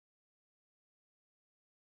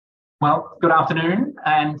Well, good afternoon,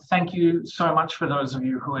 and thank you so much for those of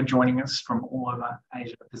you who are joining us from all over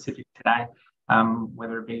Asia Pacific today,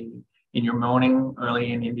 whether it be in your morning,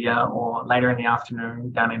 early in India, or later in the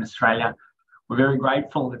afternoon down in Australia. We're very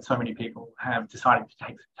grateful that so many people have decided to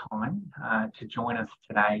take some time to join us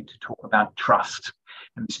today to talk about trust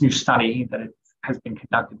and this new study that has been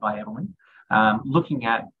conducted by Edelman, looking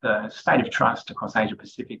at the state of trust across Asia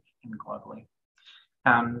Pacific and globally.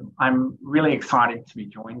 I'm really excited to be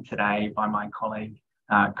joined today by my colleague,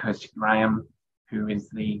 Kirsty Graham, who is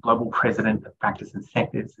the Global President of Practice and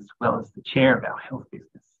Sectors, as well as the Chair of our health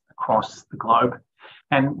business across the globe.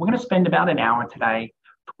 And we're going to spend about an hour today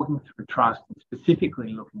talking through trust and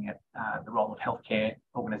specifically looking at the role of healthcare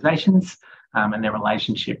organisations and their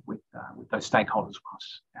relationship with those stakeholders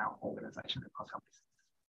across our organisation, across our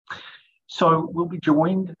business. So we'll be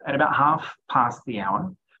joined at about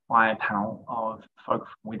 1:30 by a panel of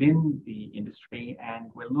folks within the industry,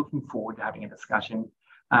 and we're looking forward to having a discussion.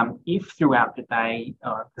 If throughout the day,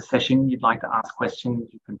 the session, you'd like to ask questions,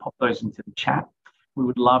 you can pop those into the chat. We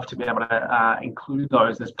would love to be able to include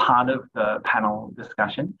those as part of the panel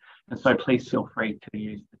discussion. And so please feel free to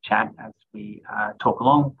use the chat as we talk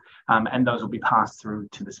along, and those will be passed through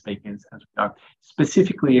to the speakers as we go.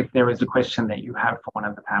 Specifically, if there is a question that you have for one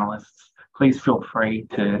of the panelists, please feel free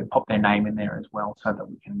to pop their name in there as well so that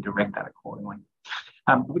we can direct that accordingly.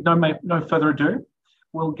 With no further ado,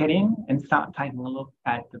 we'll get in and start taking a look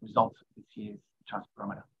at the results of this year's Trust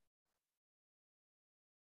Barometer.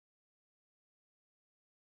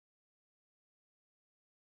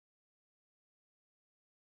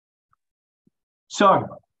 So,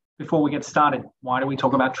 before we get started, why do we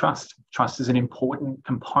talk about trust? Trust is an important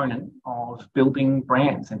component of building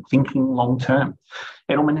brands and thinking long term.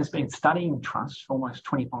 Edelman has been studying trust for almost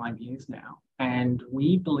 25 years now, and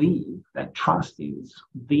we believe that trust is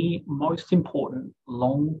the most important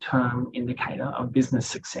long-term indicator of business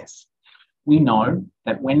success. We know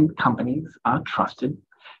that when companies are trusted,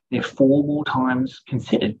 they're 4 more times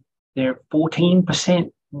considered. They're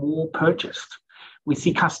 14% more purchased. We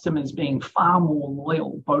see customers being far more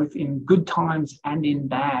loyal, both in good times and in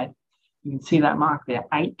bad. You can see that mark there,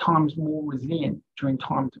 8 times more resilient during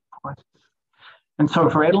times of crisis. And so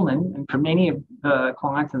for Edelman and for many of the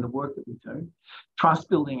clients and the work that we do, trust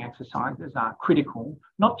building exercises are critical,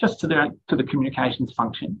 not just to the communications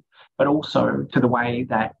function, but also to the way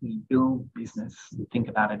that we build business and think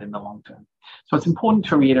about it in the long term. So it's important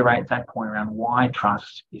to reiterate that point around why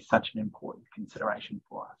trust is such an important consideration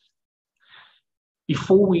for us.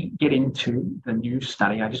 Before we get into the new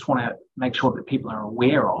study, I just want to make sure that people are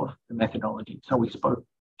aware of the methodology. So we spoke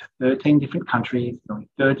to 13 different countries, nearly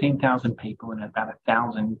 13,000 people, and about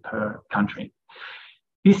 1,000 per country.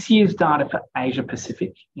 This year's data for Asia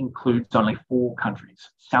Pacific includes only 4 countries: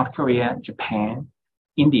 South Korea, Japan,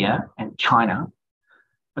 India, and China.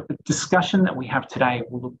 But the discussion that we have today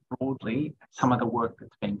will look broadly at some of the work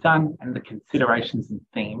that's been done and the considerations and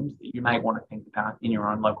themes that you may want to think about in your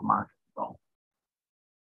own local market as well.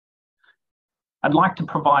 I'd like to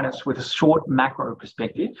provide us with a short macro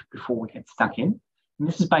perspective before we get stuck in. And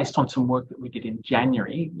this is based on some work that we did in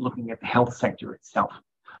January, looking at the health sector itself.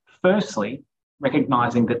 Firstly,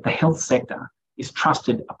 recognising that the health sector is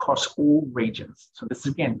trusted across all regions. So this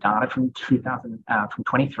is, again, data from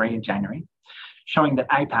 23 in January, showing that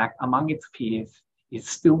APAC, among its peers, is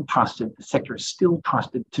still trusted. The sector is still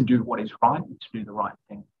trusted to do what is right and to do the right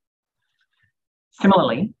thing.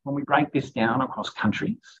 Similarly, when we break this down across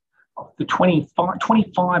countries, the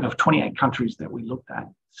 25 of 28 countries that we looked at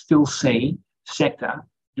still see sector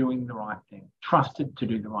doing the right thing, trusted to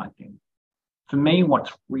do the right thing. For me,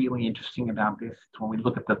 what's really interesting about this is when we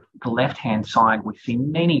look at the left-hand side, we see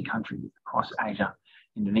many countries across Asia,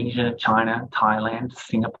 Indonesia, China, Thailand,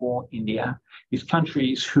 Singapore, India, these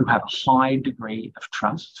countries who have a high degree of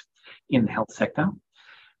trust in the health sector.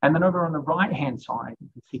 And then over on the right-hand side, you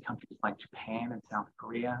can see countries like Japan and South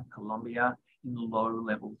Korea, Colombia, in low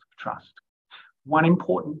levels of trust. One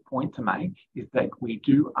important point to make is that we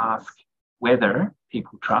do ask whether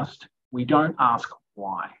people trust. We don't ask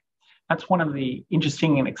why. That's one of the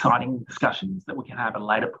interesting and exciting discussions that we can have at a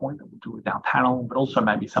later point that we'll do with our panel, but also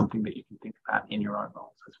maybe something that you can think about in your own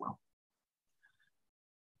roles as well.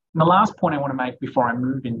 And the last point I want to make before I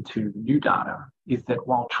move into the new data is that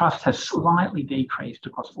while trust has slightly decreased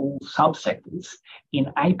across all subsectors in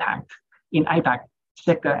APAC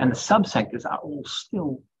sector and the subsectors are all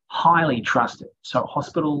still highly trusted. So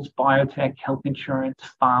hospitals, biotech, health insurance,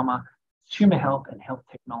 pharma, consumer health and health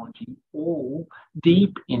technology, all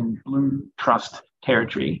deep in blue trust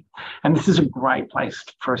territory. And this is a great place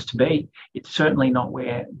for us to be. It's certainly not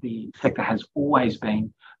where the sector has always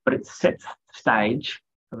been, but it sets the stage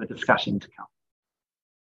for the discussion to come.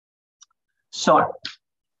 So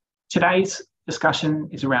today's discussion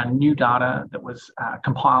is around new data that was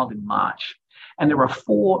compiled in March. And there are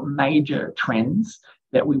 4 major trends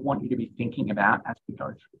that we want you to be thinking about as we go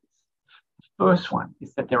through this. The first one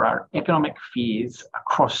is that there are economic fears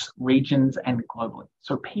across regions and globally.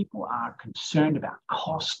 So people are concerned about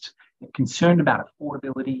cost, they're concerned about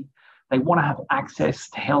affordability, they want to have access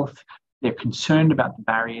to health, they're concerned about the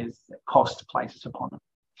barriers that cost places upon them.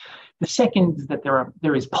 The second is that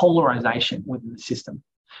there is polarization within the system.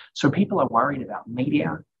 So people are worried about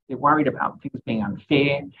media, they're worried about things being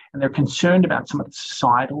unfair, and they're concerned about some of the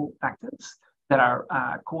societal factors that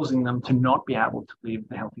are causing them to not be able to live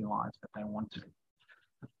the healthy lives that they want to.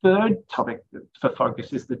 The third topic for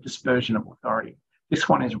focus is the dispersion of authority. This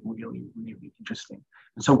one is really, really interesting.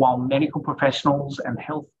 And so while medical professionals and the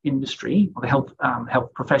health industry, or the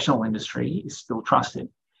health professional industry is still trusted,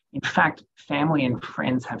 in fact, family and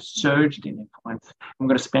friends have surged in influence. I'm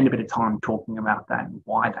going to spend a bit of time talking about that and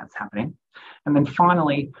why that's happening. And then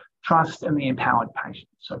finally, trust and the empowered patient.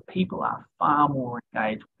 So people are far more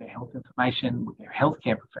engaged with their health information, with their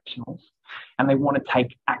healthcare professionals, and they want to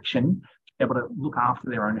take action to be able to look after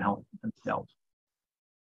their own health themselves.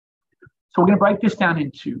 So we're going to break this down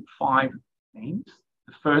into 5 themes.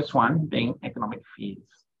 The first one being economic fears.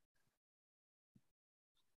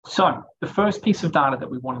 So the first piece of data that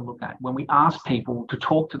we want to look at when we ask people to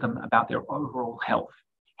talk to them about their overall health,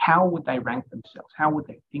 how would they rank themselves? How would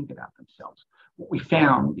they think about themselves? What we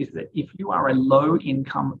found is that if you are a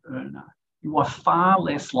low-income earner, you are far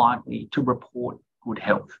less likely to report good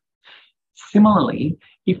health. Similarly,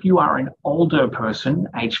 if you are an older person,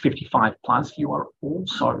 age 55 plus, you are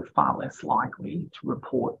also far less likely to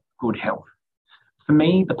report good health. For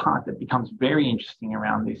me, the part that becomes very interesting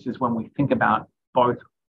around this is when we think about both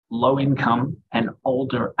low income and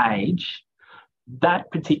older age.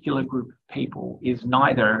 That particular group of people is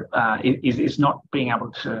neither is not being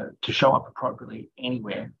able to show up appropriately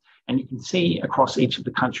anywhere. And you can see across each of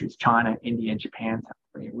the countries, China, India, Japan, South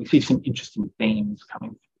Korea, we see some interesting themes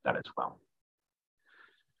coming through that as well.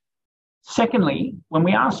 Secondly, when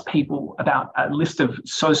we ask people about a list of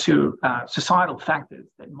societal factors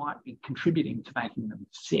that might be contributing to making them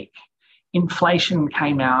sick, inflation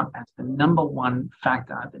came out as the #1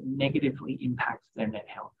 factor that negatively impacts their net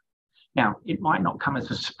health. Now, it might not come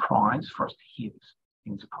as a surprise for us to hear this.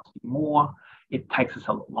 Things are costing more. It takes us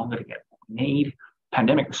a lot longer to get what we need.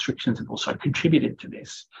 Pandemic restrictions have also contributed to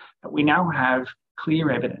this. But we now have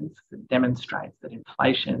clear evidence that demonstrates that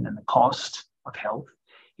inflation and the cost of health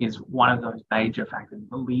is one of those major factors,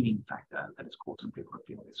 the leading factor that is causing people to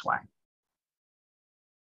feel this way.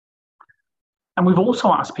 And we've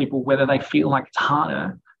also asked people whether they feel like it's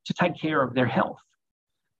harder to take care of their health.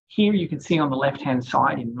 Here you can see on the left-hand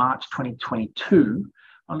side in March 2022,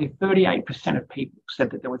 only 38% of people said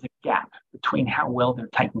that there was a gap between how well they're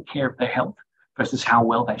taking care of their health versus how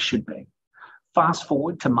well they should be. Fast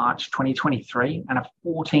forward to March 2023 and a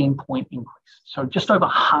 14-point increase. So just over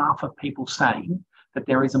half of people saying that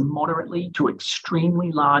there is a moderately to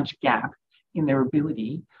extremely large gap in their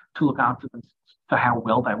ability to look after themselves for how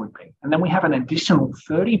well they would be. And then we have an additional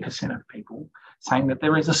 30% of people saying that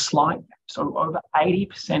there is a slight gap. So over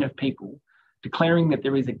 80% of people declaring that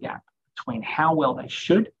there is a gap between how well they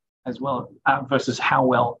should as well versus how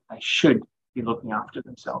well they should be looking after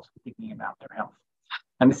themselves and thinking about their health.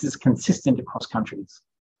 And this is consistent across countries.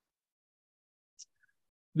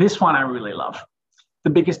 This one I really love. The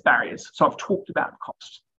biggest barriers. So I've talked about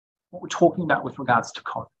cost. What we're talking about with regards to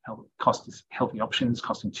cost is healthy options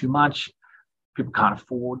costing too much. People can't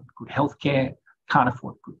afford good healthcare, can't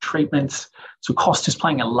afford good treatments. So cost is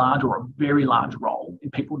playing a large or a very large role in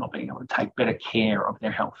people not being able to take better care of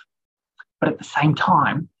their health. But at the same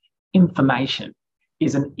time, information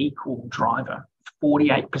is an equal driver.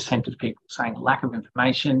 48% of people saying lack of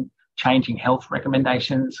information, changing health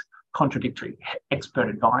recommendations, contradictory expert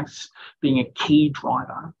advice being a key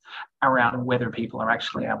driver around whether people are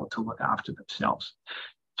actually able to look after themselves.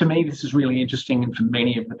 To me, this is really interesting, and for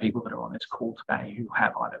many of the people that are on this call today who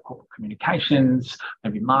have either corporate communications,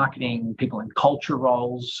 maybe marketing, people in culture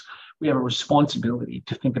roles, we have a responsibility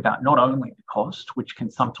to think about not only the cost, which can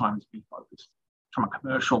sometimes be focused from a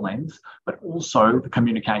commercial lens, but also the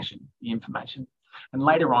communication, the information. And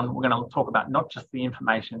later on, we're going to talk about not just the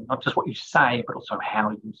information, not just what you say, but also how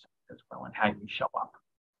you say it as well and how you show up.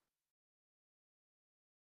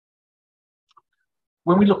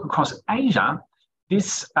 When we look across Asia,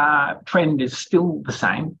 this trend is still the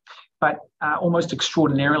same, but almost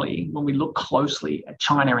extraordinarily, when we look closely at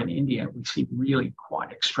China and India, we see really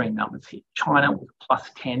quite extreme numbers here. China was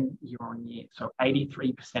 +10 year on year, so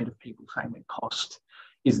 83% of people saying that cost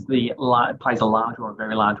plays a large or a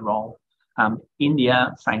very large role.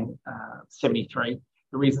 India saying 73.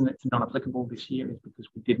 The reason it's not applicable this year is because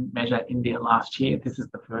we didn't measure India last year. This is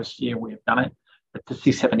the first year we've done it, but to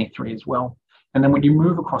see 73 as well. And then when you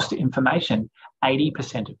move across to information,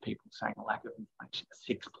 80% of people saying a lack of information,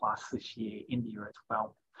 6+ this year, India as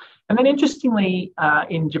well. And then interestingly,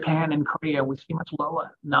 in Japan and Korea, we see much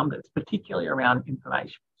lower numbers, particularly around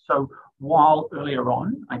information. So while earlier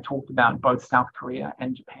on, I talked about both South Korea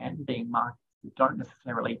and Japan being markets that don't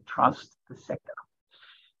necessarily trust the sector,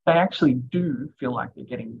 they actually do feel like they're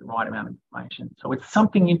getting the right amount of information. So it's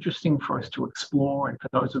something interesting for us to explore. And for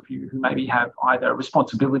those of you who maybe have either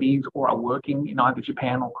responsibilities or are working in either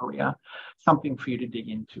Japan or Korea, something for you to dig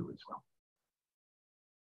into as well.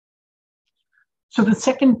 So the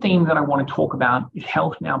second theme that I want to talk about is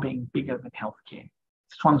health now being bigger than healthcare.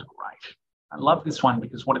 This one's great. I love this one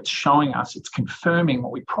because what it's showing us, it's confirming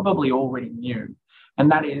what we probably already knew.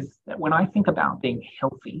 And that is that when I think about being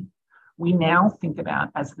healthy, we now think about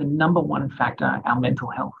as the number one factor our mental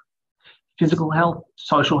health. Physical health,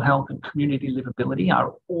 social health, and community livability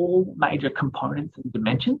are all major components and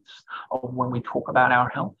dimensions of when we talk about our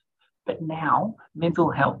health. But now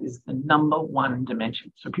mental health is the number one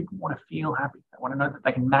dimension. So people want to feel happy. They want to know that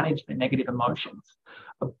they can manage their negative emotions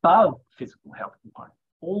above physical health components.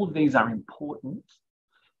 All of these are important.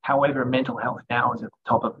 However, mental health now is at the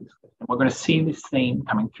top of this list. And we're going to see this theme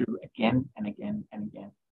coming through again and again and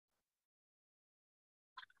again.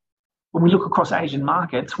 When we look across Asian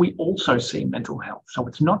markets, we also see mental health. So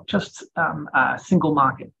it's not just a single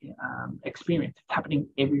market experience. It's happening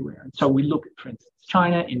everywhere. And so we look at, for instance,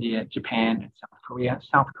 China, India, Japan, and South Korea.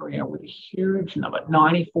 South Korea with a huge number,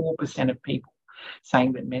 94% of people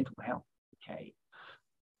saying that mental health is okay.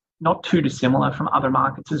 Not too dissimilar from other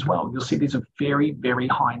markets as well. You'll see these are very, very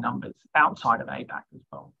high numbers outside of APAC as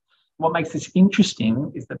well. What makes this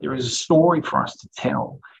interesting is that there is a story for us to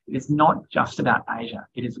tell. It is not just about Asia.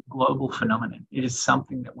 It is a global phenomenon. It is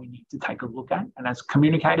something that we need to take a look at. And as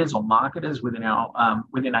communicators or marketers within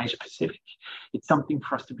Asia Pacific, it's something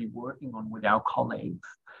for us to be working on with our colleagues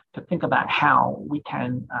to think about how we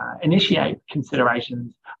can initiate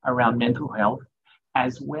considerations around mental health,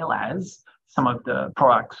 as well as some of the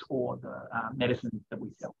products or the medicines that we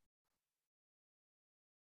sell.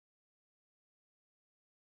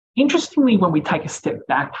 Interestingly, when we take a step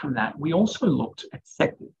back from that, we also looked at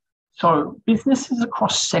sectors. So businesses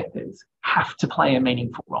across sectors have to play a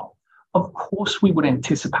meaningful role. Of course, we would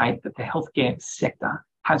anticipate that the healthcare sector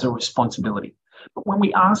has a responsibility. But when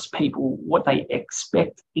we ask people what they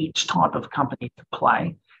expect each type of company to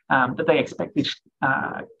play, that they expect each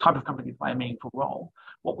type of company to play a meaningful role,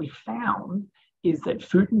 what we found is that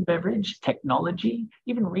food and beverage, technology,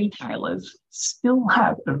 even retailers still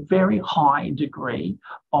have a very high degree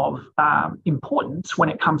of importance when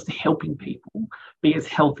it comes to helping people be as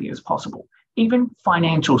healthy as possible. Even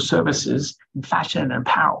financial services and fashion and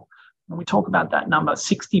apparel. When we talk about that number,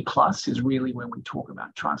 60+ is really when we talk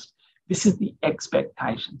about trust. This is the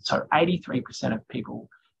expectation. So 83% of people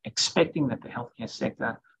expecting that the healthcare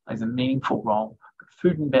sector plays a meaningful role.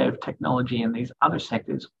 Food and bev, technology, and these other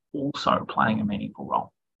sectors also playing a meaningful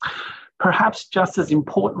role. Perhaps just as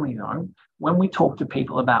importantly, though, when we talk to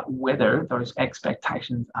people about whether those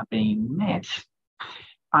expectations are being met,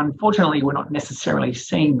 unfortunately, we're not necessarily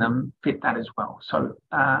seeing them fit that as well. So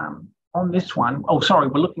on this one, we're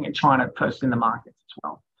looking at China first in the markets as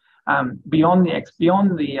well. Beyond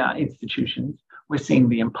the institutions, we're seeing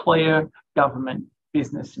the employer, government,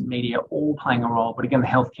 business, and media all playing a role, but again, the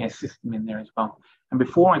healthcare system in there as well. And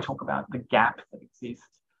before I talk about the gap that exists,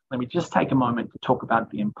 let me just take a moment to talk about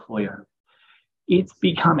the employer. It's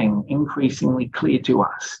becoming increasingly clear to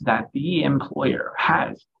us that the employer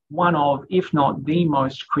has one of, if not the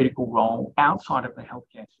most critical role outside of the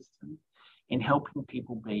healthcare system in helping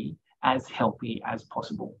people be as healthy as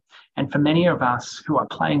possible. And for many of us who are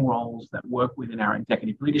playing roles that work within our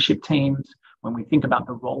executive leadership teams, when we think about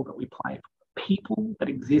the role that we play for people that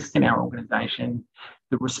exist in our organization,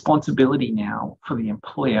 the responsibility now for the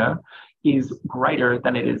employer is greater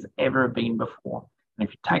than it has ever been before. And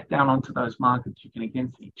if you take down onto those markets, you can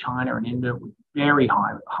again see China and India with very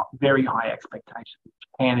high expectations.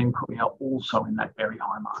 Japan and Korea also in that very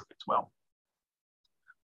high mark as well.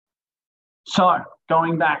 So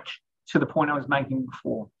going back to the point I was making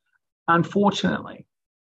before, unfortunately,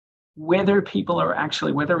 whether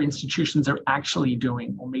institutions are actually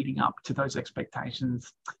doing or meeting up to those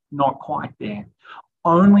expectations, not quite there.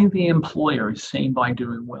 Only the employer is seen by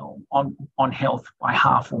doing well on health by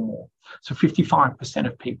half or more. So 55%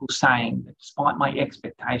 of people saying that despite my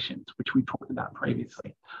expectations, which we talked about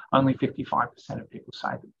previously, only 55% of people say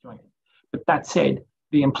they're doing it. But that said,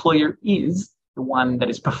 The employer is the one that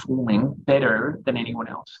is performing better than anyone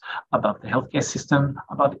else, above the healthcare system,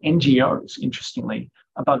 above NGOs, interestingly,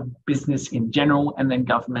 above business in general, and then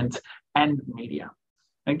government and media.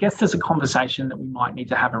 I guess there's a conversation that we might need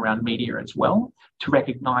to have around media as well, to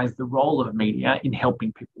recognise the role of media in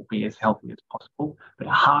helping people be as healthy as possible. But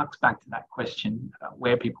it harks back to that question about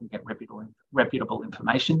where people get reputable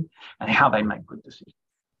information and how they make good decisions.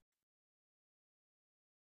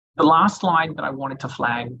 The last slide that I wanted to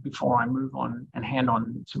flag before I move on and hand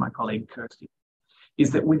on to my colleague Kirsty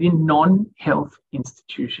is that within non-health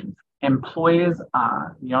institutions, employers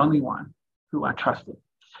are the only one who are trusted.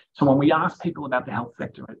 So when we ask people about the health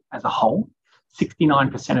sector as a whole,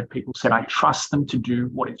 69% of people said, I trust them to do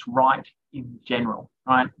what is right in general,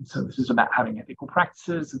 right? And so this is about having ethical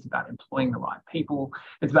practices. It's about employing the right people.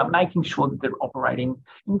 It's about making sure that they're operating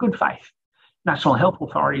in good faith. National health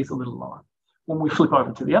authority is a little lower. When we flip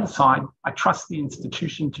over to the other side, I trust the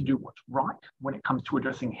institution to do what's right when it comes to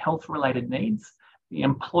addressing health-related needs. The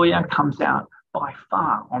employer comes out by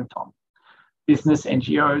far on top. Business,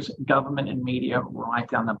 NGOs, government and media right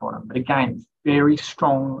down the bottom. But again, very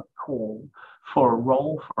strong call for a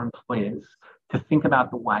role for employers to think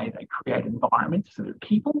about the way they create environments for their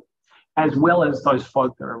people, as well as those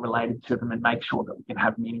folk that are related to them, and make sure that we can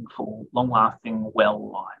have meaningful, long-lasting,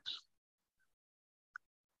 well lives.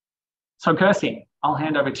 So Kirsty, I'll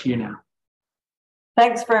hand over to you now.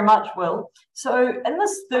 Thanks very much, Will. So in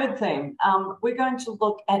this third theme, we're going to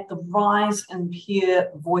look at the rise in peer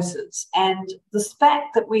voices and the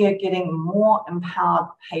fact that we are getting more empowered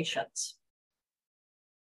patients.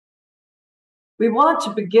 We wanted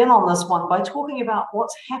to begin on this one by talking about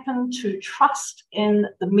what's happened to trust in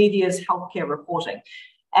the media's healthcare reporting.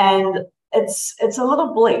 And it's a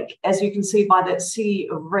little bleak, as you can see by that sea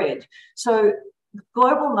of red. So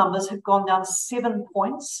global numbers have gone down 7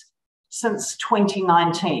 points since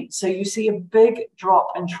 2019. So you see a big drop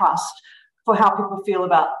in trust for how people feel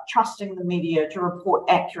about trusting the media to report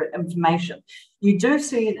accurate information. You do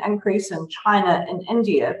see an increase in China and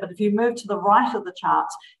India, but if you move to the right of the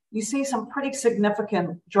charts, you see some pretty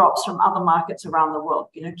significant drops from other markets around the world.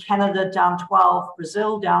 You know, Canada down 12,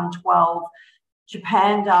 Brazil down 12,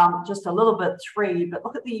 Japan down just a little bit, 3, but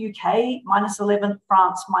look at the UK, minus 11,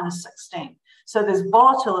 France, minus 16. So there's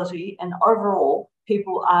volatility, and overall,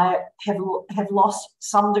 people have lost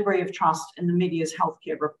some degree of trust in the media's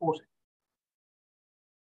healthcare reporting.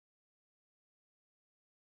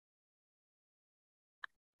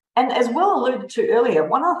 And as Will alluded to earlier,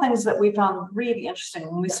 one of the things that we found really interesting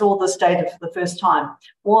when we saw this data for the first time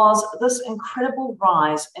was this incredible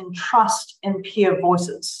rise in trust in peer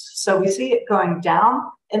voices. So we see it going down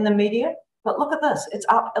in the media, but look at this, it's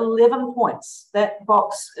up 11 points. That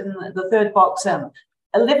box, in the third box in,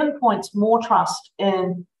 11 points more trust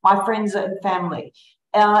in my friends and family.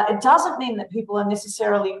 It doesn't mean that people are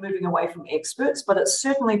necessarily moving away from experts, but it's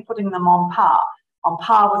certainly putting them on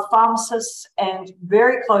par with pharmacists and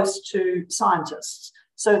very close to scientists.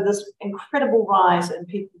 So this incredible rise in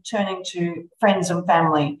people turning to friends and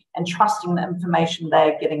family and trusting the information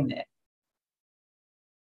they're getting there.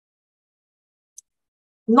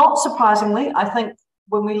 Not surprisingly, I think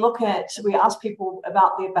when we ask people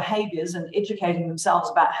about their behaviours and educating themselves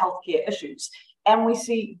about healthcare issues, and we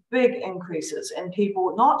see big increases in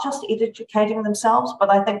people not just educating themselves, but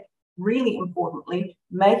I think really importantly,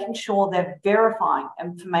 making sure they're verifying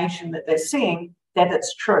information that they're seeing, that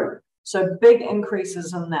it's true. So big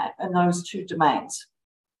increases in those two domains.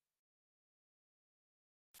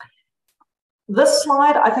 This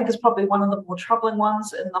slide, I think, is probably one of the more troubling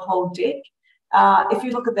ones in the whole deck. If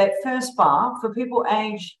you look at that first bar, for people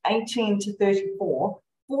aged 18 to 34,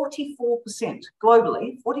 44%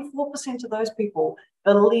 globally, 44% of those people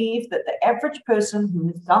believe that the average person who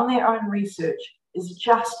has done their own research is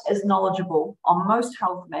just as knowledgeable on most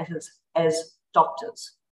health matters as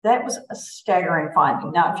doctors. That was a staggering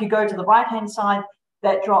finding. Now, if you go to the right-hand side,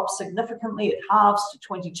 that drops significantly. It halves to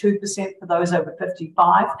 22% for those over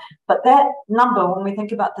 55. But that number, when we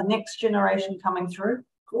think about the next generation coming through,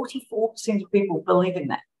 44% of people believing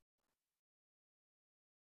that.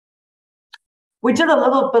 We did a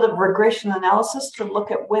little bit of regression analysis to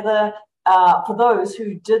look at whether, for those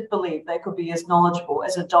who did believe they could be as knowledgeable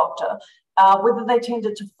as a doctor, whether they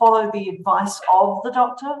tended to follow the advice of the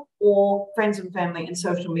doctor or friends and family in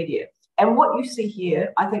social media. And what you see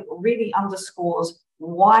here, I think, really underscores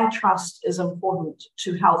why trust is important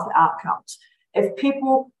to health outcomes. If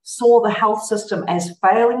people saw the health system as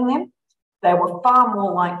failing them, they were far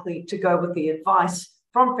more likely to go with the advice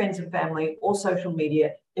from friends and family or social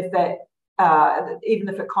media if that, even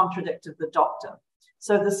if it contradicted the doctor.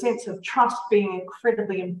 So the sense of trust being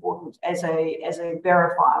incredibly important as a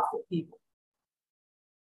verifier for people.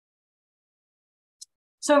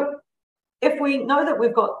 So if we know that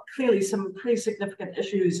we've got clearly some pretty significant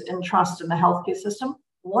issues in trust in the healthcare system,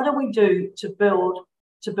 what do we do to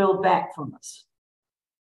build back from this?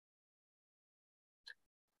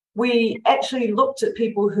 We actually looked at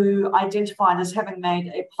people who identified as having made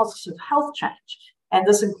a positive health change, and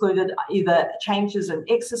this included either changes in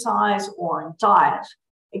exercise or in diet.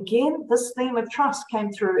 Again, this theme of trust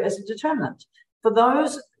came through as a determinant. For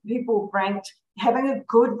those people ranked having a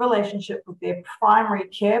good relationship with their primary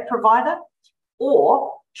care provider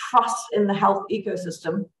or trust in the health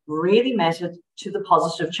ecosystem really mattered to the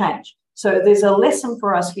positive change. So there's a lesson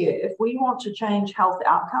for us here. If we want to change health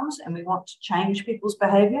outcomes and we want to change people's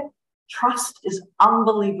behavior, trust is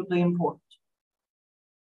unbelievably important.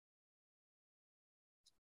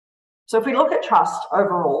 So if we look at trust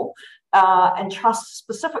overall, and trust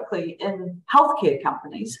specifically in healthcare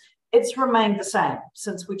companies, it's remained the same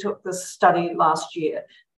since we took this study last year.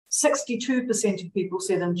 62% of people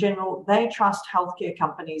said in general they trust healthcare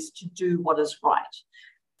companies to do what is right.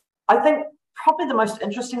 I think probably the most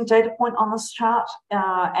interesting data point on this chart,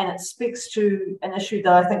 and it speaks to an issue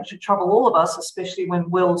that I think should trouble all of us, especially when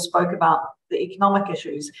Will spoke about the economic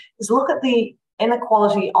issues, is look at the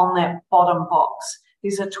inequality on that bottom box.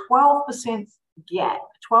 There's a 12% gap,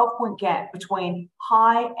 12-point gap between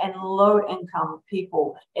high and low income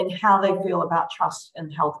people in how they feel about trust in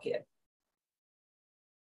healthcare.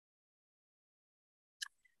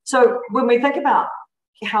 So when we think about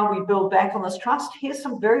how we build back on this trust, here's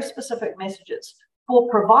some very specific messages. For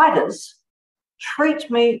providers, treat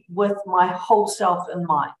me with my whole self in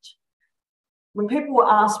mind. When people were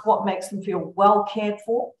asked what makes them feel well cared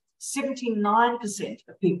for, 79%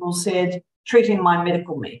 of people said treating my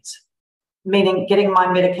medical needs, meaning getting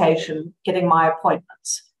my medication, getting my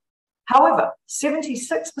appointments. However,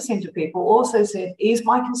 76% of people also said, ease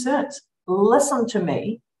my concerns, listen to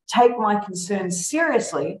me, take my concerns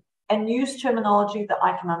seriously, and use terminology that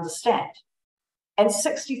I can understand. And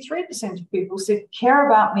 63% of people said, care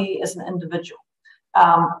about me as an individual.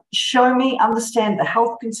 Show me, understand the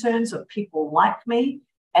health concerns of people like me,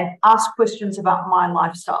 and ask questions about my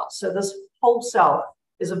lifestyle. So this whole self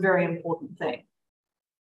is a very important thing.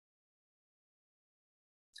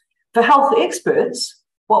 For health experts,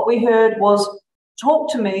 what we heard was, talk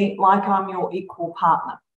to me like I'm your equal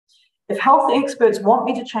partner. If health experts want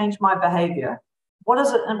me to change my behavior, what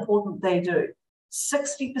is it important they do?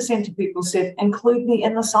 60% of people said, include me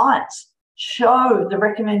in the science. Show the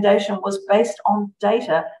recommendation was based on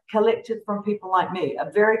data collected from people like me.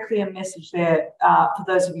 A very clear message there for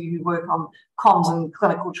those of you who work on comms and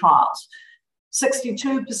clinical trials.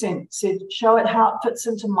 62% said, show it how it fits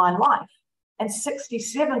into my life. And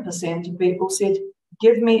 67% of people said,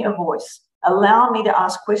 give me a voice, allow me to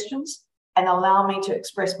ask questions, and allow me to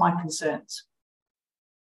express my concerns.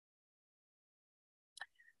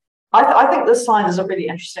 I think this slide is a really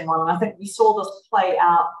interesting one, and I think we saw this play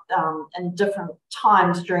out in different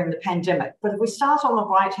times during the pandemic. But if we start on the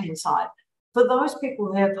right-hand side, for those people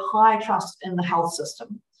who have high trust in the health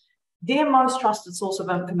system, their most trusted source of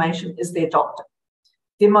information is their doctor.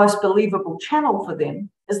 Their most believable channel for them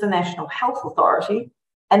is the National Health Authority,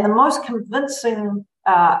 and the most convincing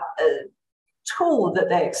tool that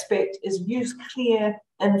they expect is use clear,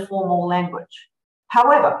 informal language.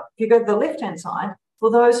 However, if you go to the left-hand side, for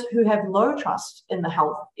those who have low trust in the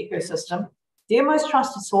health ecosystem, their most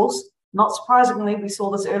trusted source, not surprisingly, we saw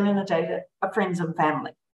this earlier in the data, are friends and family.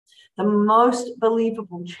 The most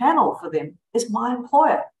believable channel for them is my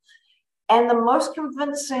employer. And the most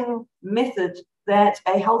convincing method that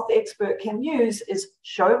a health expert can use is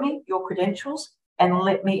show me your credentials and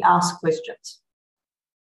let me ask questions.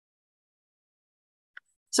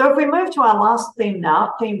 So if we move to our last theme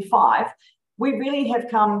now, theme 5, we really have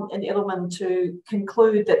come in Edelman to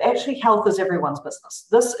conclude that actually health is everyone's business.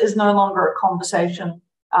 This is no longer a conversation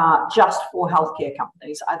just for healthcare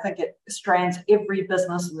companies. I think it strands every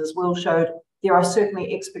business, and as Will showed, there are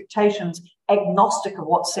certainly expectations agnostic of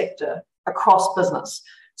what sector across business.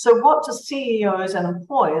 So what do CEOs and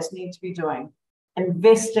employers need to be doing?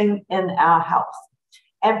 Investing in our health.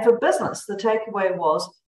 And for business, the takeaway was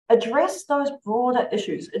address those broader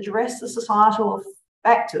issues, address the societal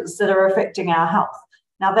factors that are affecting our health.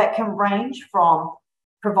 Now, that can range from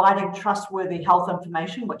providing trustworthy health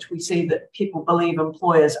information, which we see that people believe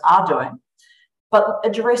employers are doing, but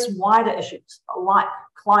address wider issues like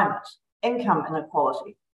climate, income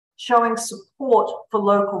inequality, showing support for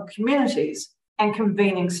local communities, and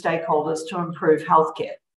convening stakeholders to improve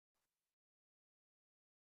healthcare.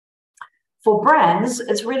 For brands,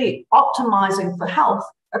 it's really optimizing for health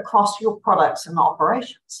across your products and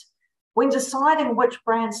operations. When deciding which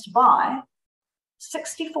brands to buy,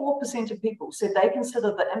 64% of people said they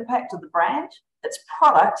consider the impact of the brand, its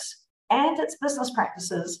products, and its business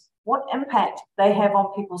practices, what impact they have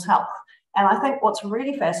on people's health. And I think what's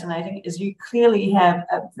really fascinating is you clearly have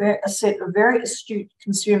a set of very astute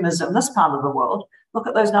consumers in this part of the world. Look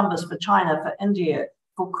at those numbers for China, for India,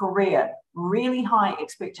 for Korea, really high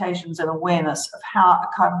expectations and awareness of how a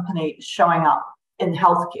company is showing up in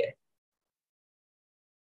healthcare.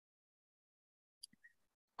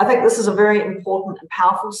 I think this is a very important and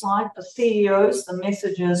powerful slide for CEOs. The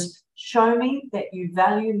message is, show me that you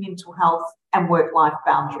value mental health and work-life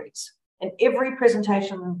boundaries. In every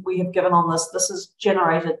presentation we have given on this, this has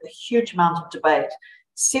generated a huge amount of debate.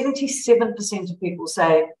 77% of people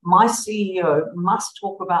say, my CEO must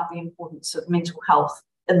talk about the importance of mental health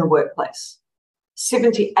in the workplace.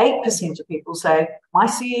 78% of people say, my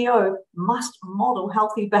CEO must model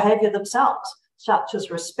healthy behavior themselves, such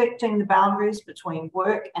as respecting the boundaries between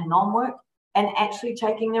work and non-work and actually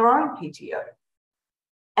taking their own PTO.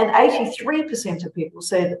 And 83% of people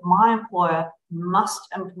say that my employer must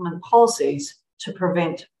implement policies to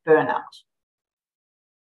prevent burnout.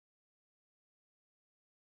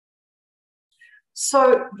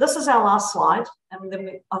 So this is our last slide, and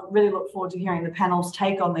then I really look forward to hearing the panel's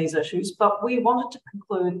take on these issues, but we wanted to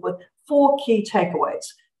conclude with 4 key takeaways.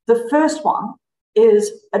 The first one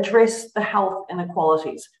is address the health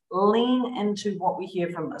inequalities. Lean into what we hear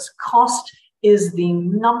from this. Cost is the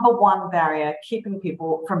 #1 barrier keeping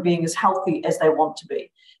people from being as healthy as they want to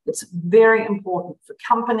be. It's very important for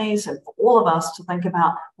companies and for all of us to think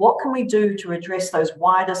about what can we do to address those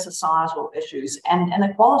wider societal issues and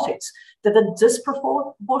inequalities that are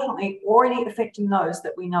disproportionately already affecting those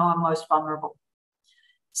that we know are most vulnerable.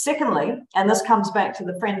 Secondly, and this comes back to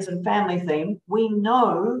the friends and family theme, we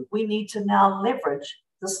know we need to now leverage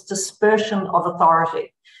this dispersion of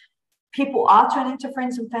authority. People are turning to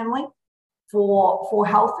friends and family for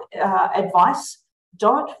health advice.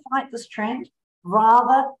 Don't fight this trend,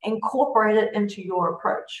 rather incorporate it into your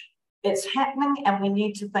approach. It's happening, and we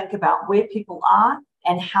need to think about where people are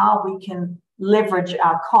and how we can leverage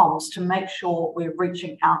our comms to make sure we're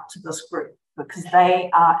reaching out to this group, because they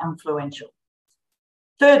are influential.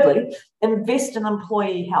 Thirdly, invest in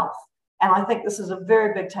employee health. And I think this is a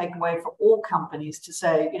very big takeaway for all companies to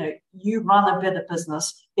say, you run a better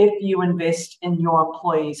business if you invest in your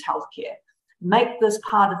employees' healthcare. Make this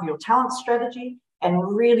part of your talent strategy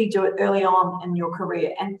and really do it early on in your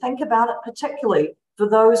career. And think about it particularly for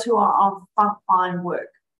those who are on frontline work.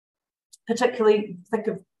 Particularly think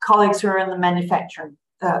of colleagues who are in the manufacturing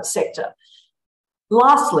sector.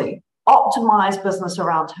 Lastly, optimize business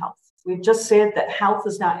around health. We've just said that health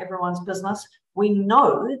is now everyone's business. We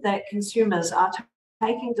know that consumers are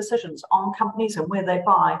taking decisions on companies and where they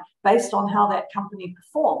buy based on how that company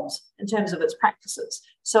performs in terms of its practices.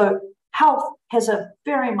 So health has a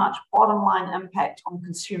very much bottom line impact on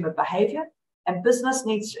consumer behavior, and business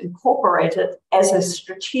needs to incorporate it as a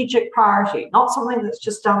strategic priority, not something that's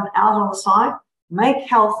just done out on the side. Make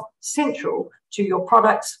health central to your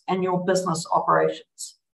products and your business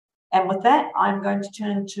operations. And with that, I'm going to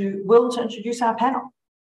turn to Will to introduce our panel.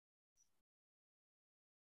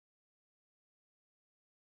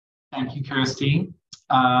 Thank you, Kirsty.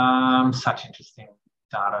 Such interesting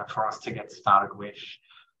data for us to get started with.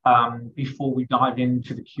 Before we dive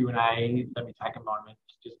into the Q&A, let me take a moment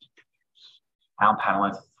to just introduce our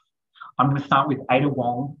panelists. I'm going to start with Ada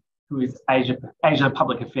Wong, who is Asia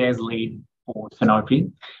Public Affairs Lead for Sanofi.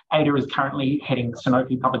 Ada is currently heading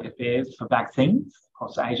Sanofi Public Affairs for vaccines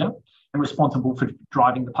across Asia and responsible for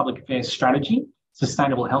driving the public affairs strategy,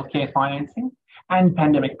 sustainable healthcare financing, and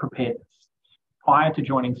pandemic preparedness. Prior to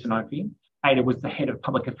joining Sanofi, Ada was the head of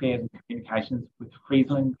public affairs and communications with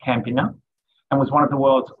Friesland Campina and was one of the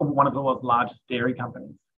world's largest dairy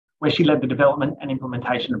companies, where she led the development and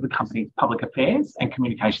implementation of the company's public affairs and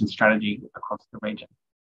communication strategy across the region.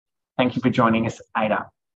 Thank you for joining us, Ada.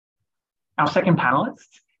 Our second panelist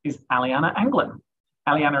is Aliana Anglin.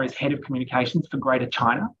 Aliana is head of communications for Greater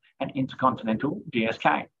China and Intercontinental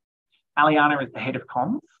GSK. Aliana is the head of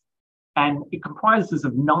comms, and it comprises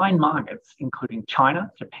of 9 markets, including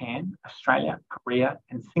China, Japan, Australia, Korea,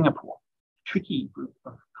 and Singapore. A tricky group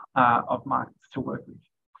of markets to work with.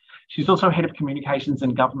 She's also head of communications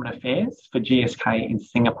and government affairs for GSK in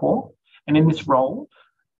Singapore, and in this role,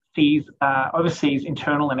 oversees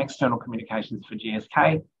internal and external communications for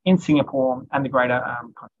GSK in Singapore and the Greater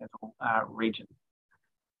Continental region.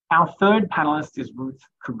 Our third panelist is Ruth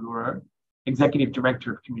Kuguro, Executive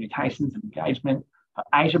Director of Communications and Engagement for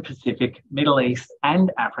Asia Pacific, Middle East,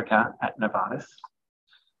 and Africa at Novartis.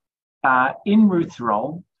 In Ruth's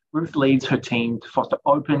role, Ruth leads her team to foster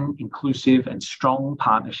open, inclusive, and strong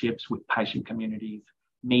partnerships with patient communities,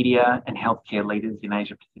 media, and healthcare leaders in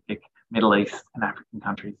Asia Pacific, Middle East, and African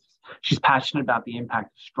countries. She's passionate about the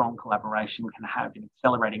impact strong collaboration can have in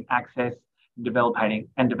accelerating access and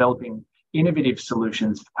developing innovative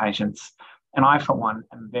solutions for patients. And I, for one,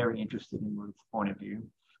 am very interested in Ruth's point of view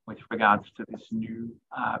with regards to this new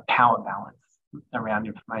power balance around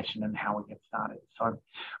information and how we get started. So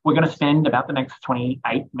we're going to spend about the next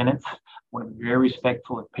 28 minutes. I want to be very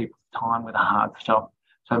respectful of people's time with a hard stop.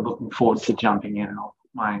 So looking forward to jumping in, and I'll put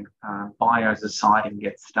my bios aside and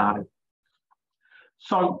get started.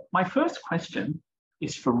 So my first question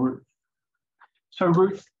is for Ruth. So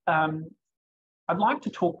Ruth, I'd like to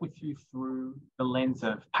talk with you through the lens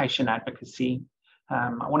of patient advocacy.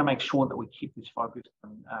 I want to make sure that we keep this focused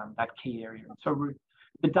on that key area. So Ruth,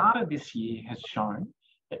 the data this year has shown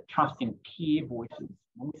that trust in peer voices,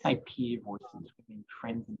 when we say peer voices within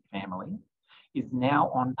friends and family, is now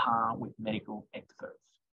on par with medical experts.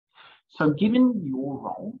 So given your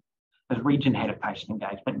role as Region Head of Patient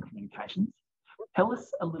Engagement and Communications, tell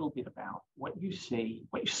us a little bit about what you're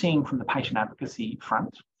seeing from the patient advocacy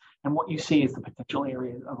front, and what you see as the potential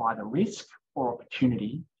areas of either risk or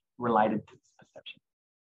opportunity related to this perception.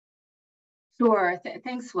 Sure.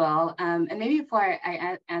 Thanks, Will. And maybe before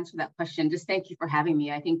I answer that question, just thank you for having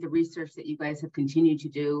me. I think the research that you guys have continued to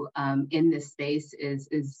do in this space is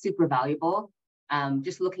super valuable.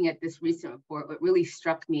 Just looking at this recent report, what really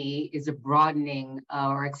struck me is a broadening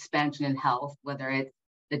or expansion in health, whether it's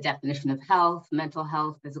the definition of health, mental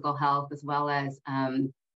health, physical health, as well as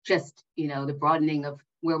just, the broadening of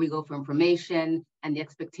where we go for information and the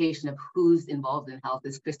expectation of who's involved in health.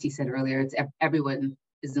 As Christy said earlier, it's everyone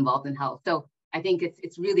is involved in health. So I think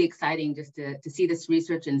it's really exciting just to see this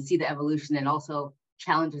research and see the evolution, and also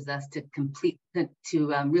challenges us to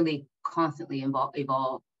really constantly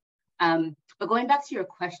evolve. But going back to your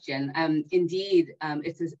question, indeed,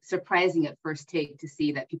 it's surprising at first take to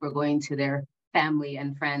see that people are going to their family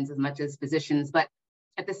and friends as much as physicians. But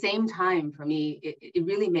at the same time, for me, it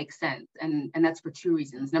really makes sense. And that's for two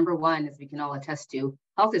reasons. Number one, as we can all attest to,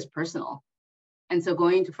 health is personal. And so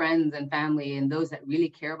going to friends and family and those that really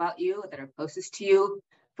care about you, that are closest to you,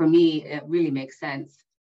 for me, it really makes sense.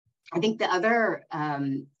 I think the other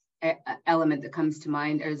element that comes to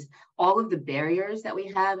mind is all of the barriers that we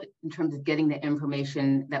have in terms of getting the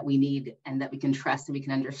information that we need and that we can trust and we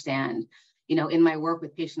can understand. In my work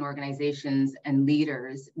with patient organizations and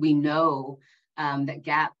leaders, we know that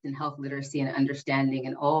gaps in health literacy and understanding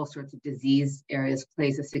in all sorts of disease areas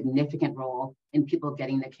plays a significant role in people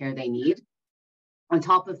getting the care they need. On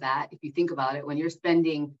top of that, if you think about it, when you're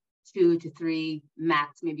spending 2 to 3,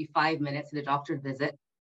 max maybe 5 minutes at a doctor visit, it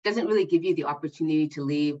doesn't really give you the opportunity to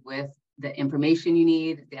leave with the information you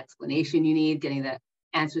need, the explanation you need, getting the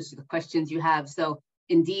answers to the questions you have. So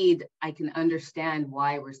indeed, I can understand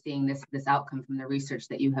why we're seeing this outcome from the research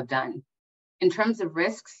that you have done. In terms of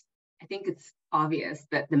risks, I think it's obvious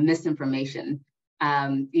that the misinformation,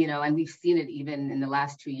 and we've seen it even in the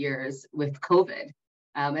last 2 years with COVID.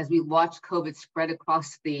 As we watched COVID spread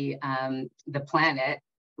across the planet,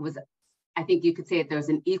 I think you could say that there was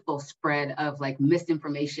an equal spread of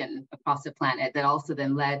misinformation across the planet that also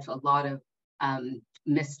then led to a lot of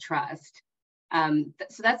mistrust.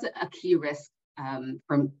 So that's a key risk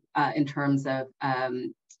in terms of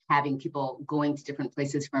having people going to different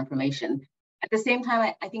places for information. At the same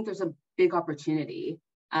time, I think there's a big opportunity.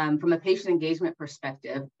 From a patient engagement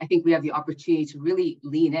perspective, I think we have the opportunity to really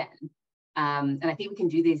lean in. And I think we can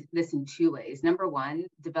do this in 2 ways. Number one,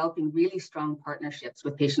 developing really strong partnerships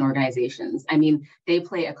with patient organizations. I mean, they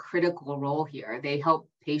play a critical role here. They help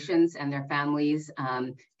patients and their families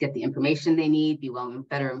get the information they need, be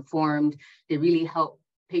better informed. They really help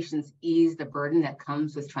patients ease the burden that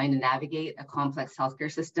comes with trying to navigate a complex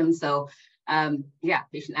healthcare system. So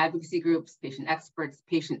patient advocacy groups, patient experts,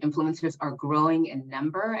 patient influencers are growing in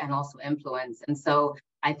number and also influence. And so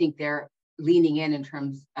I think they're leaning in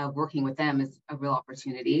terms of working with them is a real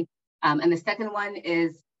opportunity. And the second one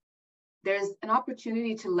is there's an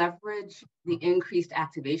opportunity to leverage the increased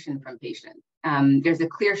activation from patients. There's a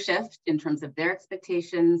clear shift in terms of their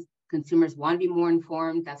expectations. Consumers want to be more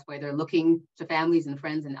informed. That's why they're looking to families and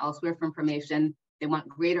friends and elsewhere for information. They want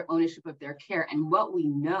greater ownership of their care. And what we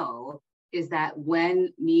know is that when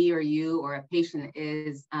me or you or a patient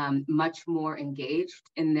is much more engaged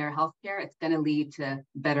in their healthcare, it's going to lead to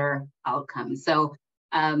better outcomes. So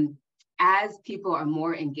as people are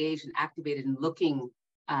more engaged and activated and looking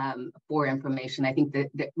for information. I think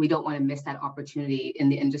that we don't want to miss that opportunity in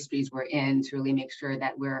the industries we're in to really make sure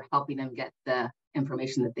that we're helping them get the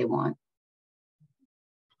information that they want.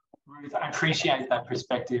 Ruth, I appreciate that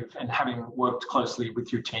perspective, and having worked closely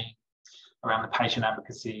with your team around the patient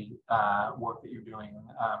advocacy work that you're doing,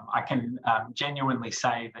 I can genuinely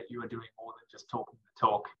say that you are doing more than just talking the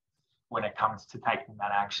talk when it comes to taking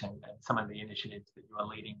that action, and some of the initiatives that you are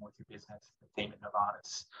leading with your business, the team at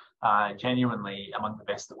Novartis, genuinely among the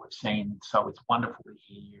best that we've seen. So it's wonderful to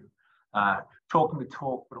hear you talking the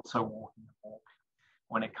talk, but also walking the walk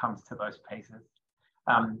when it comes to those pieces.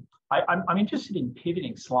 I'm interested in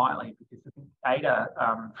pivoting slightly, because I think,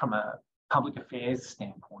 Ada, from a public affairs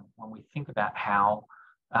standpoint, when we think about how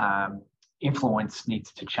influence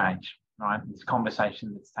needs to change, right? This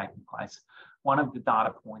conversation that's taking place, one of the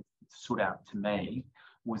data points that stood out to me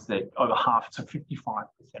was that over half, so 55% of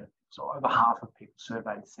people, so over half of people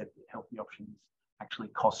surveyed said that healthy options actually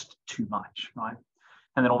cost too much, right?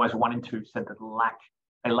 And then almost 1 in 2 said that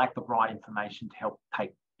they lack the right information to help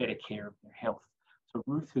take better care of their health. So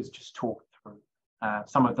Ruth has just talked through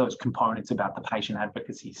some of those components about the patient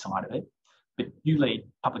advocacy side of it. But you lead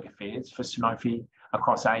public affairs for Sanofi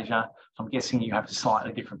across Asia, so I'm guessing you have a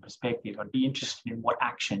slightly different perspective. I'd be interested in what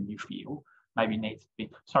action you feel maybe needs to be,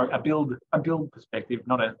 sorry, a build perspective,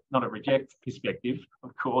 not a reject perspective,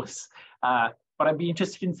 of course. But I'd be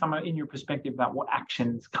interested in your perspective about what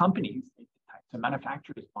actions companies need to take, so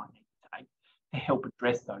manufacturers might need to take to help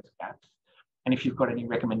address those gaps. And if you've got any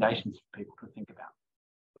recommendations for people to think about.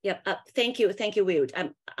 Yep. Thank you, Will.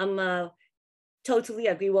 I'm totally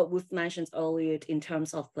agree what Ruth mentioned earlier in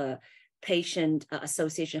terms of the patient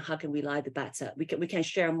association. How can we lie the better? We can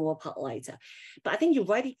share more part later. But I think you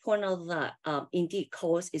rightly point out that indeed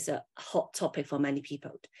cost is a hot topic for many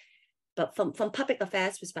people. But from public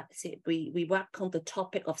affairs perspective, we work on the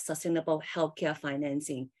topic of sustainable healthcare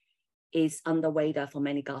financing is underway there for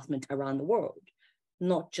many governments around the world,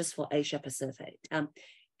 not just for Asia Pacific.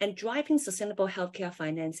 And driving sustainable healthcare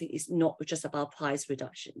financing is not just about price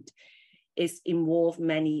reduction. It's involved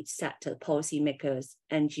many sector policymakers,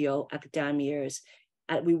 NGO, academias.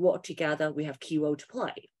 We work together, we have key role to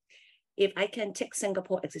play. If I can take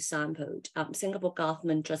Singapore as an example, Singapore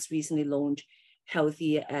government just recently launched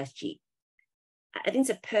Healthier SG. I think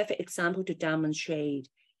it's a perfect example to demonstrate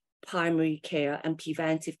primary care and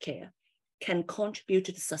preventive care can contribute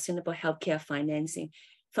to the sustainable healthcare financing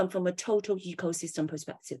from a total ecosystem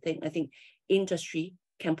perspective. I think industry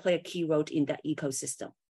can play a key role in that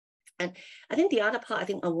ecosystem. And I think the other part I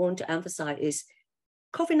think I want to emphasize is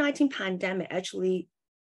COVID-19 pandemic actually,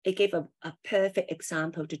 it gave a perfect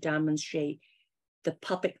example to demonstrate the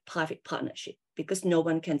public-private partnership, because no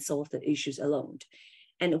one can solve the issues alone.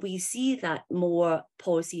 And we see that more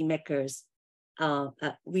policymakers,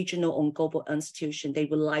 regional and global institutions, they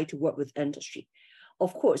would like to work with industry.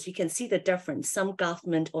 Of course, you can see the difference. Some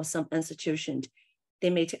government or some institutions, they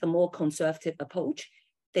may take a more conservative approach.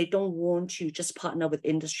 They don't want to just partner with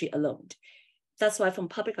industry alone. That's why from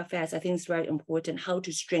public affairs, I think it's very important how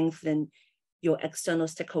to strengthen your external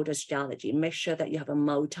stakeholder strategy, make sure that you have a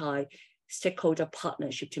multi-stakeholder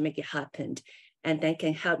partnership to make it happen, and then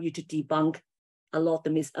can help you to debunk a lot of the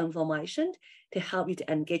misinformation, to help you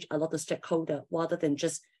to engage a lot of stakeholders rather than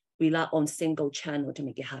just rely on single channel to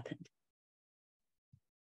make it happen.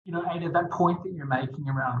 You know, Ada, that point that you're making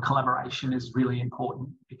around collaboration is really important,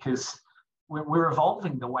 because we're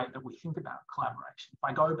evolving the way that we think about collaboration. If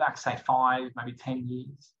I go back, say, 5, maybe 10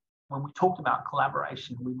 years, when we talked about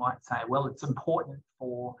collaboration, we might say, well, it's important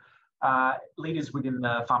for leaders within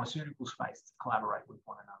the pharmaceutical space to collaborate with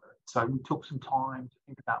one another. So we took some time to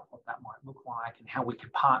think about what that might look like and how we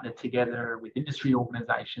could partner together with industry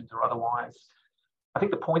organizations or otherwise. I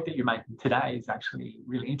think the point that you're making today is actually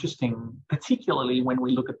really interesting, particularly when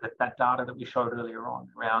we look at that data that we showed earlier on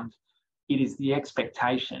around it is the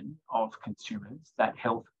expectation of consumers that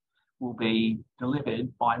health will be delivered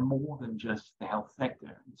by more than just the health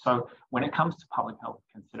sector. So when it comes to public health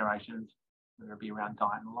considerations, whether it be around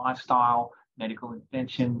diet and lifestyle, medical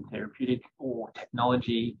intervention, therapeutic or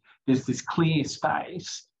technology, there's this clear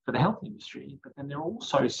space for the health industry, but then there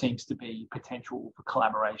also seems to be potential for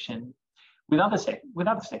collaboration with other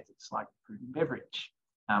sectors like food and beverage,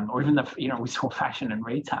 or even we saw fashion and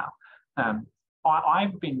retail.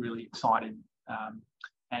 I've been really excited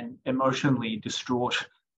and emotionally distraught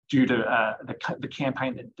due to the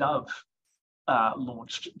campaign that Dove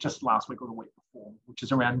launched just last week or the week before, which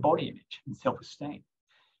is around body image and self-esteem.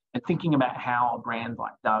 And thinking about how a brand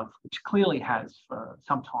like Dove, which clearly has for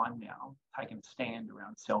some time now taken a stand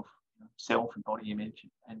around self and body image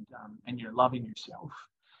and loving yourself,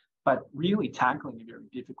 but really tackling a very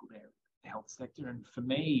difficult area the health sector. And for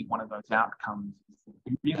me, one of those outcomes is that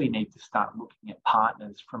we really need to start looking at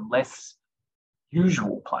partners from less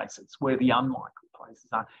usual places, where the unlikely places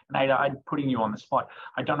are. And Ada, I'm putting you on the spot.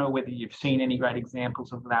 I don't know whether you've seen any great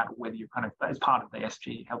examples of that, or whether you've kind of, as part of the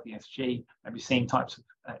SG, Healthy SG, have you seen types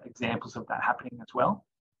of examples of that happening as well?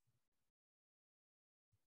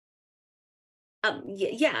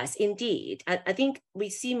 Yes, indeed. I think we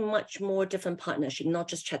see much more different partnership, not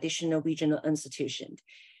just traditional regional institutions.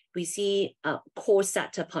 We see core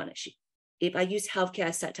sector partnership. If I use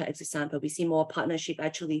healthcare sector as example, we see more partnership.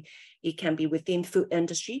 Actually, it can be within food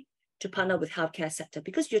industry to partner with healthcare sector,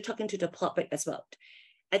 because you're talking to the public as well.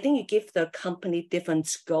 I think you give the company different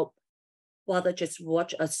scope, rather just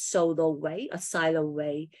watch a solo way, a silo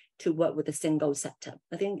way to work with a single sector.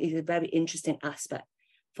 I think it's a very interesting aspect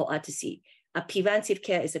for us to see. Preventive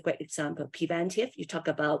care is a great example. Preventive, you talk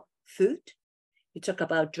about food, you talk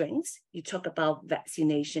about drinks, you talk about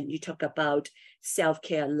vaccination, you talk about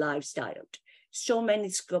self-care lifestyle. So many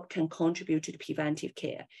scopes can contribute to the preventive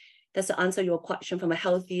care. That's to answer your question from a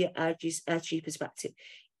healthy SG perspective.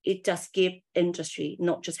 It does give industry,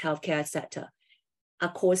 not just healthcare sector.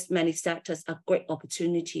 Of course, many sectors are great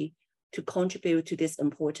opportunity to contribute to this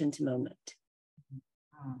important moment.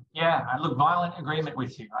 Yeah, I look, violent agreement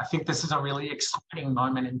with you. I think this is a really exciting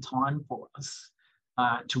moment in time for us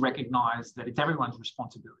to recognise that it's everyone's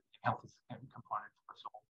responsibility. Health is a component for us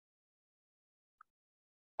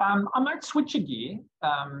all. I might switch a gear,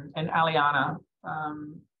 and Aliana,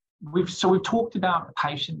 we've talked about the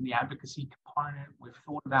patient and the advocacy component. We've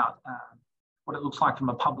thought about what it looks like from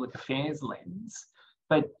a public affairs lens,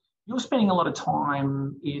 but you're spending a lot of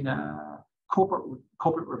time in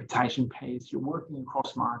corporate reputation piece. You're working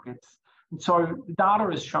across markets. And so the data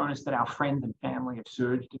has shown us that our friends and family have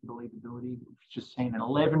surged in believability. We've just seen an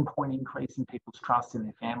 11-point increase in people's trust in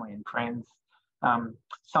their family and friends.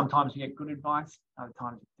 Sometimes you get good advice, other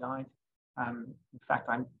times you don't. In fact,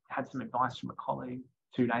 I had some advice from a colleague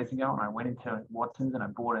 2 days ago, and I went into Watson's and I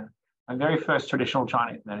bought my very first traditional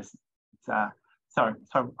Chinese medicine.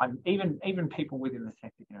 So I'm even people within the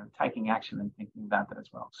sector, taking action and thinking about that as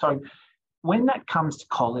well. So when that comes to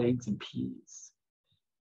colleagues and peers,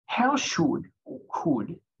 how should or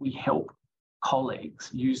could we help colleagues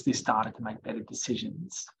use this data to make better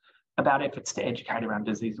decisions about efforts to educate around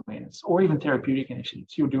disease awareness or even therapeutic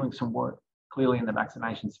initiatives? You're doing some work clearly in the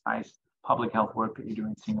vaccination space, public health work that you do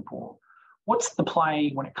in Singapore. What's the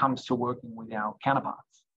play when it comes to working with our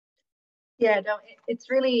counterparts? Yeah, no, it's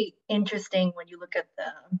really interesting when you look at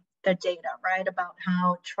the data, right, about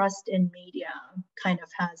how trust in media kind of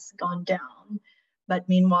has gone down, but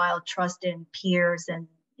meanwhile trust in peers and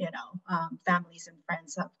families and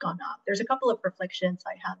friends have gone up. There's a couple of reflections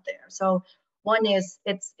I had there. So one is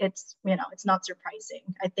it's not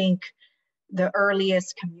surprising. I think the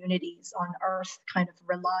earliest communities on Earth kind of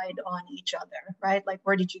relied on each other, right? Like,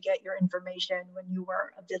 where did you get your information when you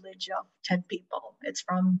were a village of 10 people? It's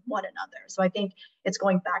from one another. So I think it's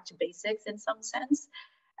going back to basics in some sense.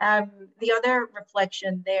 The other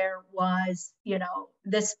reflection there was,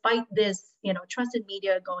 despite this, trust in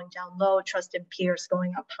media going down low, trust in peers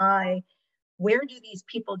going up high, where do these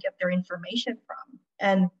people get their information from?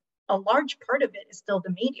 And a large part of it is still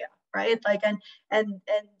the media, right? Like, and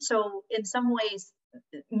so in some ways,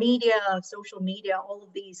 media, social media, all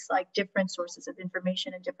of these like different sources of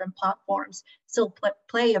information and different platforms still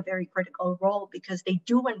play a very critical role, because they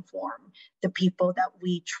do inform the people that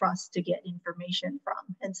we trust to get information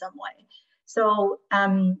from in some way. So,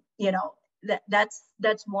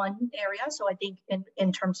 that's one area. So I think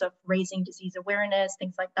in terms of raising disease awareness,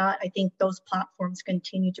 things like that, I think those platforms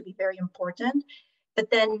continue to be very important. But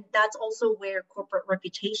then that's also where corporate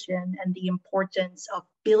reputation and the importance of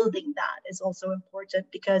building that is also important,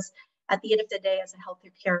 because at the end of the day, as a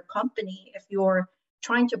healthcare company, if you're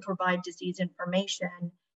trying to provide disease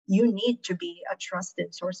information, you need to be a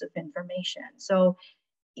trusted source of information. So,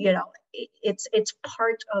 it's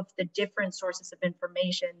part of the different sources of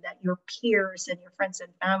information that your peers and your friends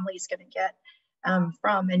and family is going to get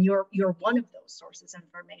from, and you're one of those sources of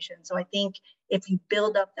information. So I think if you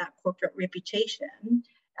build up that corporate reputation,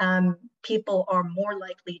 people are more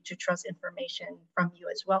likely to trust information from you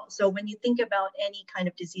as well. So when you think about any kind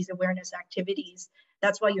of disease awareness activities,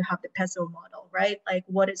 that's why you have the PESO model, right? Like,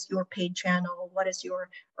 what is your paid channel? What is your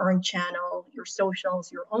earned channel, your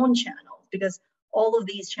socials, your own channels? Because all of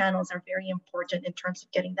these channels are very important in terms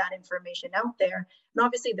of getting that information out there. And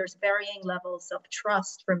obviously there's varying levels of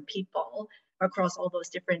trust from people across all those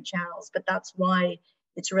different channels, but that's why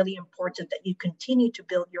it's really important that you continue to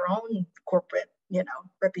build your own corporate,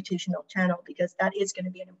 reputational channel, because that is going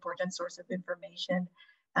to be an important source of information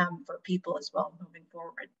for people as well moving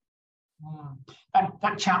forward.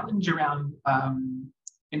 That challenge around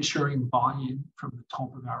ensuring buy-in from the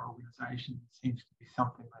top of our organisation seems to be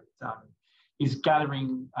something that is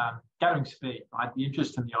gathering speed, right? The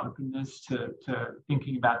interest and the openness to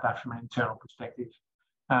thinking about that from an internal perspective.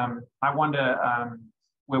 I wonder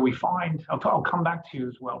where we find, I'll come back to you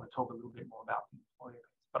as well to talk a little bit more about the employer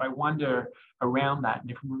piece, but I wonder around that,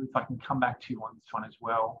 and if I can come back to you on this one as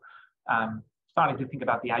well, starting to think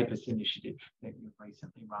about the APAC initiative that you've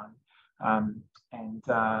recently run. And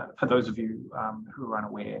for those of you who are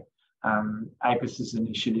unaware, APAC is an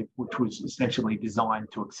initiative which was essentially designed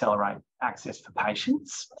to accelerate access for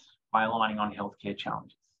patients by aligning on healthcare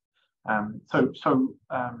challenges.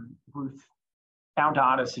 Ruth, our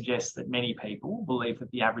data suggests that many people believe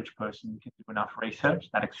that the average person can do enough research,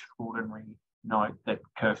 that extraordinary note that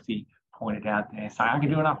Kirsty pointed out there. So I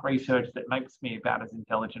can do enough research that makes me about as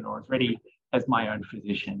intelligent or as ready as my own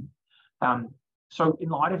physician. So in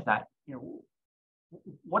light of that,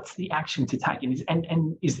 what's the action to take?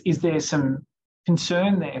 And is there some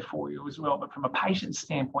concern there for you as well? But from a patient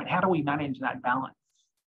standpoint, how do we manage that balance?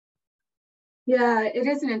 Yeah, it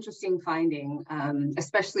is an interesting finding,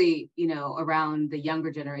 especially, around the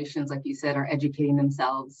younger generations, like you said, are educating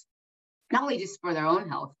themselves, not only just for their own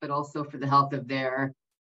health, but also for the health of their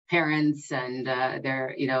parents and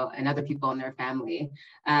and other people in their family.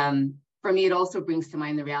 For me, it also brings to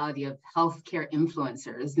mind the reality of healthcare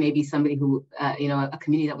influencers, maybe somebody who, a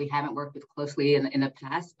community that we haven't worked with closely in the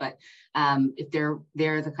past, but if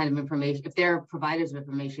they're the kind of information, if they're providers of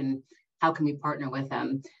information, how can we partner with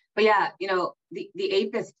them? But yeah, the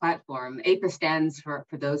APAC platform, APAC stands for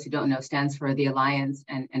those who don't know, stands for the Alliance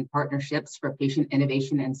and Partnerships for Patient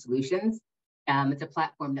Innovation and Solutions. It's a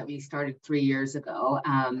platform that we started 3 years ago,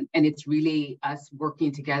 and it's really us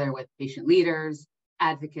working together with patient leaders,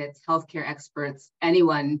 advocates, healthcare experts,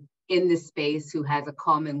 anyone in this space who has a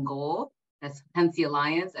common goal, that's hence the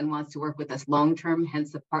Alliance, and wants to work with us long-term,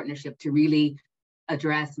 hence the partnership, to really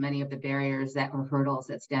address many of the barriers or hurdles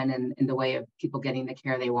that stand in the way of people getting the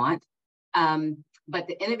care they want. But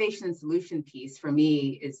the innovation and solution piece for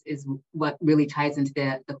me is what really ties into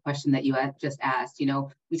the question that you just asked.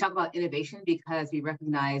 We talk about innovation because we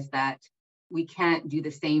recognize that we can't do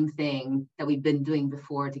the same thing that we've been doing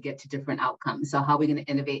before to get to different outcomes. So how are we going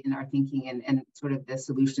to innovate in our thinking and sort of the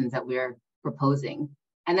solutions that we're proposing?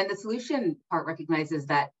 And then the solution part recognizes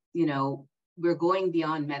that, we're going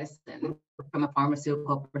beyond medicine from a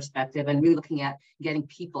pharmaceutical perspective and really looking at getting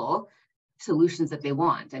people solutions that they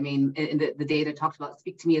want. I mean, the data talks about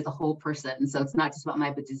speak to me as a whole person. So it's not just about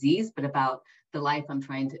my disease, but about the life I'm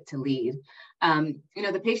trying to lead.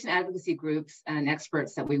 The patient advocacy groups and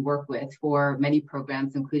experts that we work with for many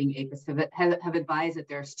programs, including APAC, have advised that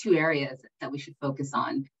there's 2 areas that we should focus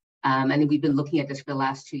on. And we've been looking at this for the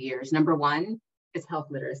last 2 years. Number 1 is health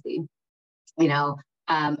literacy.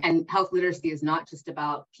 And health literacy is not just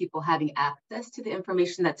about people having access to the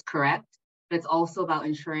information that's correct, but it's also about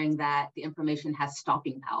ensuring that the information has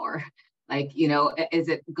stopping power. Like, is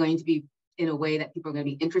it going to be in a way that people are going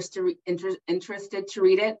to be interested to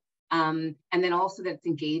read it? And then also that it's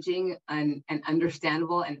engaging and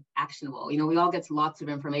understandable and actionable. We all get lots of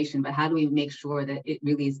information, but how do we make sure that it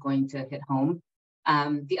really is going to hit home?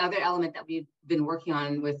 The other element that we've been working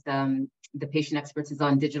on with the patient experts is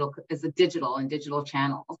the digital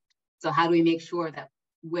channels. So how do we make sure that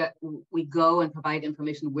we go and provide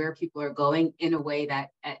information where people are going in a way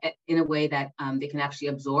that they can actually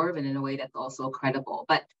absorb, and in a way that's also credible.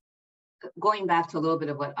 But going back to a little bit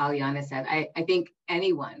of what Aliana said, I think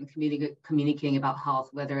anyone communicating about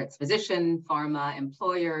health, whether it's physician, pharma,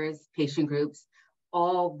 employers, patient groups,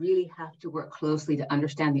 all really have to work closely to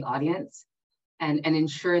understand the audience and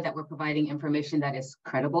ensure that we're providing information that is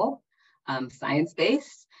credible,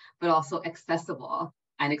 science-based, but also accessible.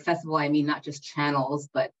 And accessible, I mean, not just channels,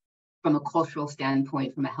 but from a cultural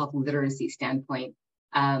standpoint, from a health literacy standpoint.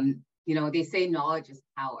 They say knowledge is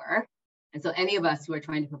power. And so any of us who are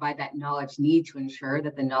trying to provide that knowledge need to ensure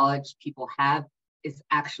that the knowledge people have is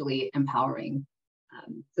actually empowering.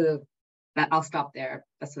 So I'll stop there.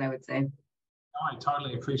 That's what I would say. I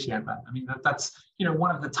totally appreciate that. I mean, that's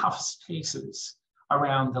one of the toughest pieces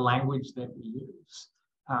around the language that we use,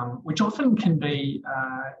 which often can be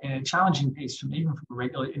a challenging piece from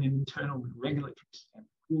an internal regulatory standpoint.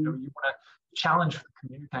 You want to challenge the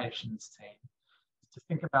communications team to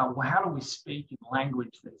think about, well, how do we speak in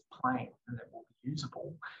language that is plain and that will be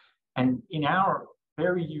usable? And in our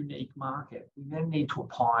very unique market, we then need to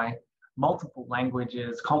apply multiple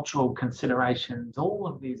languages, cultural considerations, all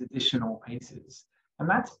of these additional pieces. And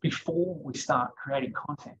that's before we start creating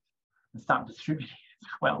content and start distributing it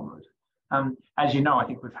well. As you know, I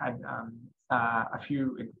think we've had a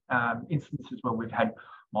few instances where we've had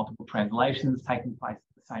multiple translations taking place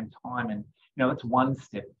at the same time, and that's one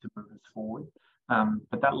step to move us forward.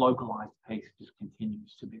 But that localized piece just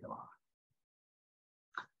continues to be the line.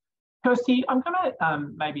 Kirsty, I'm going to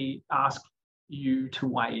maybe ask you to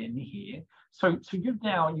weigh in here. So you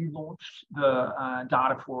launched the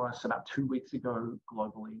data for us about 2 weeks ago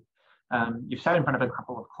globally. You've sat in front of a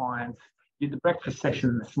couple of clients. You did the breakfast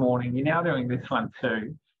session this morning. You're now doing this one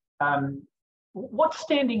too. What's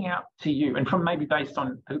standing out to you? And from maybe based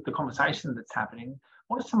on the conversation that's happening,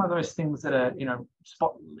 what are some of those things that are,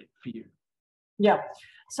 spotlit for you? Yeah.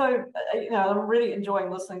 So, I'm really enjoying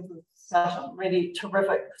listening to the session, really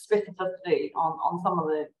terrific specificity on some of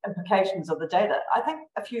the implications of the data. I think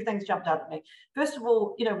a few things jumped out at me. First of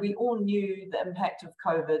all, we all knew the impact of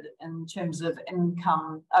COVID in terms of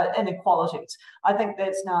income inequalities. I think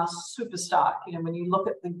that's now super stark. When you look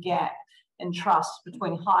at the gap in trust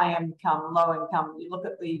between high income, low income, you look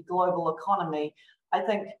at the global economy, I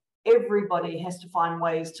think everybody has to find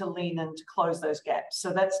ways to lean in to close those gaps.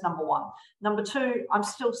 So that's number one. Number two, I'm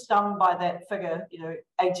still stunned by that figure,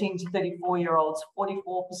 18 to 34-year-olds,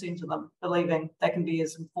 44% of them believing they can be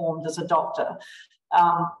as informed as a doctor.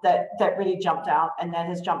 That really jumped out, and that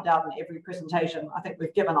has jumped out in every presentation I think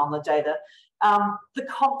we've given on the data. The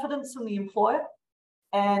confidence in the employer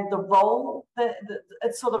and the role that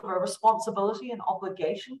it's sort of a responsibility and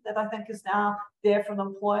obligation that I think is now there for an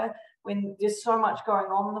employer. When there's so much going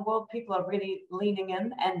on in the world, people are really leaning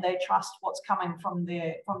in and they trust what's coming from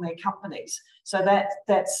their companies. So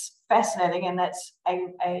that's fascinating, and that's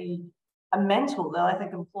a mantle that I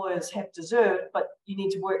think employers have deserved, but you need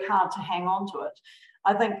to work hard to hang on to it.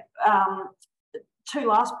 I think two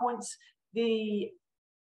last points: the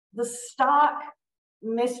stark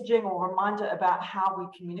messaging or reminder about how we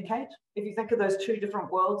communicate. If you think of those two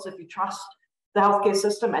different worlds, if you trust the healthcare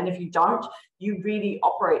system and if you don't, you really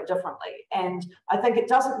operate differently. And I think it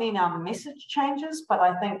doesn't mean our message changes, but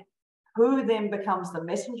I think who then becomes the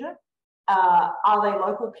messenger? Are they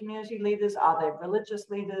local community leaders? Are they religious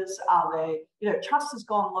leaders? Are they, trust has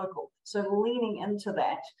gone local. So leaning into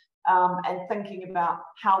that and thinking about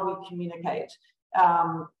how we communicate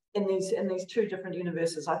in these two different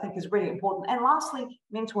universes, I think is really important. And lastly,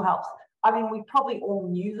 mental health. I mean, we probably all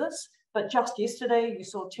knew this, but just yesterday you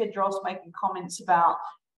saw Tedros making comments about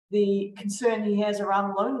the concern he has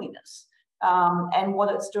around loneliness and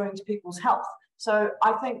what it's doing to people's health. So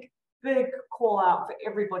I think big call out for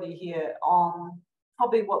everybody here on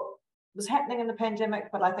probably what was happening in the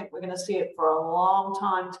pandemic, but I think we're going to see it for a long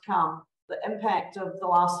time to come, the impact of the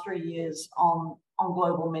last 3 years on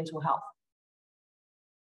global mental health.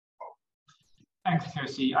 Thanks,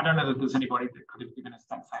 Kirsty. I don't know that there's anybody that could have given us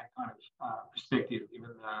that same kind of perspective, given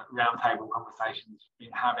the roundtable conversations we've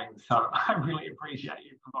been having. So I really appreciate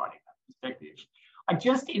you providing that perspective. I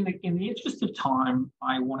just, in the interest of time,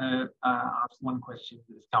 I want to ask one question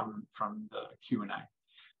that has come from the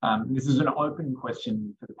Q&A. This is an open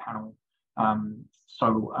question for the panel.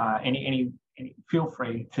 So any feel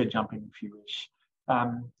free to jump in if you wish.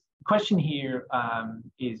 The question here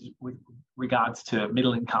is with regards to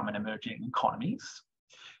middle income and emerging economies,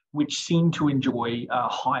 which seem to enjoy a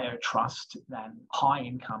higher trust than high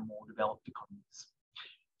income or developed economies.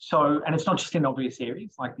 So, and it's not just in obvious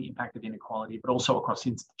areas like the impact of inequality, but also across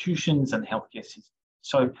institutions and healthcare systems.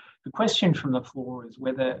 So the question from the floor is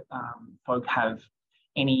whether folk have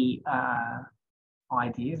any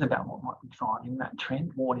ideas about what might be driving that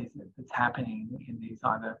trend. What is it that's happening in these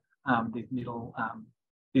either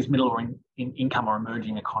these middle or in income or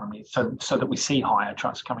emerging economies, so that we see higher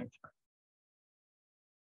trust coming through?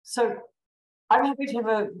 So I'm happy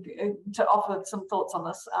to offer some thoughts on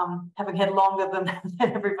this, having had longer than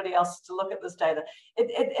everybody else to look at this data.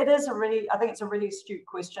 It is I think it's a really astute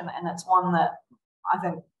question, and it's one that I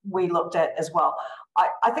think we looked at as well.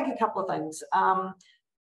 I think a couple of things.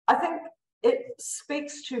 I think it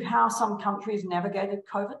speaks to how some countries navigated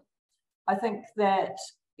COVID. I think that,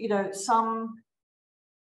 some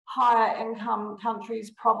higher income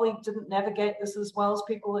countries probably didn't navigate this as well as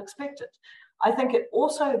people expected. I think it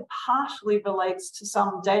also partially relates to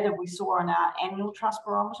some data we saw in our annual trust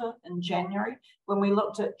barometer in January, when we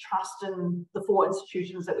looked at trust in the 4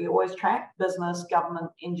 institutions that we always track: business,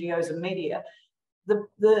 government, NGOs, and media.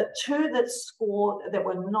 The 2 that scored that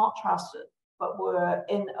were not trusted, but were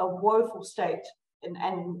in a woeful state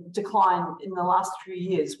and decline in the last 3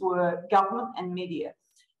 years, were government and media.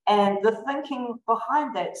 And the thinking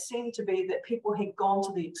behind that seemed to be that people had gone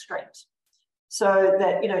to the extremes. So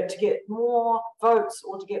that, to get more votes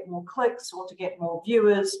or to get more clicks or to get more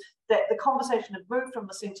viewers, that the conversation had moved from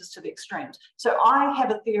the centres to the extremes. So I have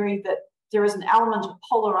a theory that there is an element of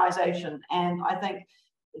polarization. And I think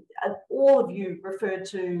all of you referred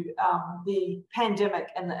to the pandemic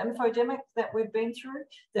and the infodemic that we've been through,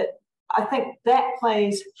 that I think that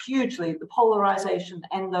plays hugely, the polarization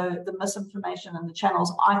and the misinformation in the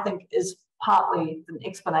channels, I think is partly an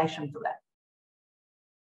explanation for that.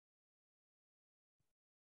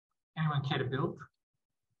 Anyone care to build?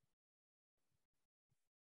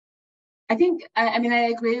 I think, I mean, I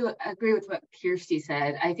agree with what Kirsty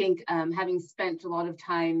said. I think having spent a lot of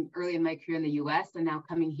time early in my career in the US and now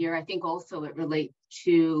coming here, I think also it relates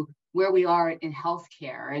to where we are in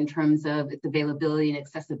healthcare in terms of its availability and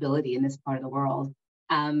accessibility in this part of the world.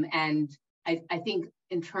 And I think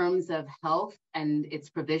in terms of health and its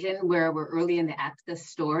provision, where we're early in the access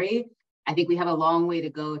story, I think we have a long way to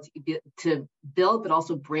go to build, but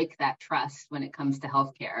also break that trust when it comes to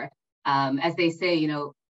healthcare. As they say, you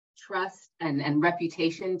know, trust and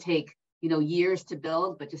reputation take, you know, years to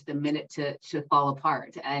build, but just a minute to fall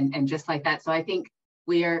apart. And just like that. So I think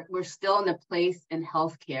we're still in a place in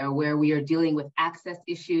healthcare where we are dealing with access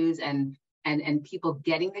issues and people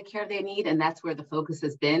getting the care they need. And that's where the focus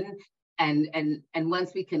has been. And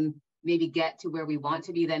once we can maybe get to where we want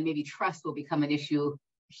to be, then maybe trust will become an issue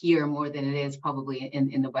here more than it is probably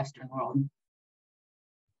in the Western world.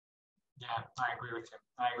 Yeah, I agree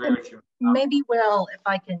with you. Maybe, Will, if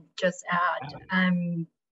I can just add,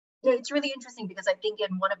 it's really interesting because I think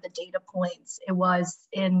in one of the data points, it was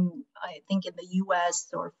I think in the US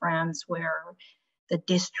or France where the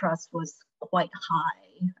distrust was quite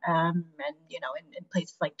high. And, you know, in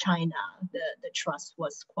places like China, the trust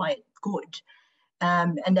was quite good.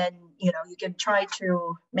 And then, you know, you can try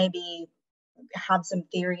to maybe have some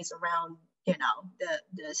theories around, you know,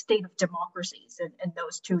 the state of democracies and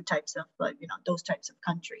those two types of, you know, those types of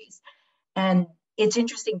countries. And it's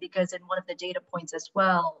interesting because in one of the data points as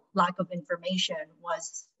well, lack of information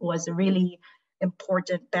was a really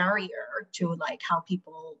important barrier to like how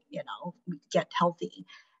people, you know, get healthy.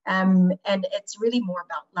 And it's really more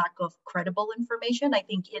about lack of credible information. I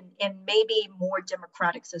think in maybe more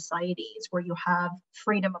democratic societies where you have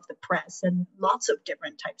freedom of the press and lots of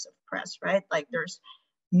different types of press, right? Like there's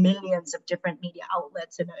millions of different media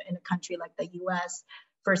outlets in a country like the US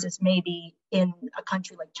versus maybe in a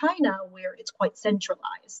country like China where it's quite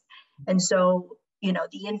centralized. And so, you know,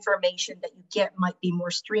 the information that you get might be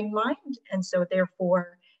more streamlined. And so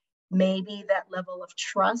therefore, maybe that level of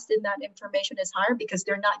trust in that information is higher because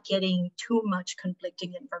they're not getting too much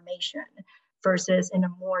conflicting information versus in a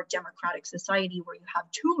more democratic society where you have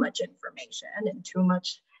too much information and too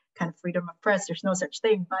much kind of freedom of press. There's no such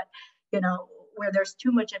thing, but, you know, where there's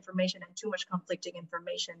too much information and too much conflicting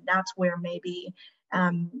information, that's where maybe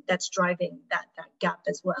that's driving that gap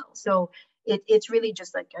as well. So it's really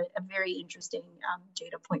just like a very interesting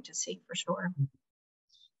data point to see for sure.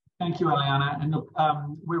 Thank you, Eliana. And look,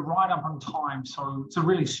 we're right up on time, so it's a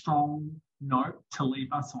really strong note to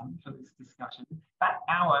leave us on for this discussion. That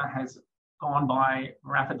hour has gone by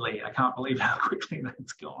rapidly. I can't believe how quickly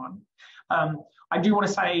that's gone. I do want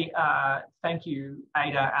to say thank you,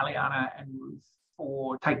 Ada, Eliana, and Ruth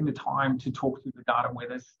for taking the time to talk through the data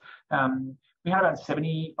with us. We had about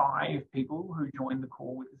 75 people who joined the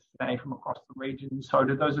call with us today from across the region. So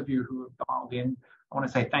to those of you who have dialed in, I want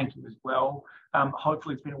to say thank you as well.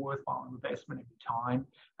 Hopefully it's been a worthwhile investment of your time.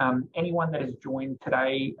 Anyone that has joined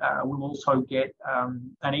today will also get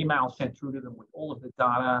an email sent through to them with all of the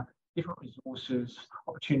data, different resources,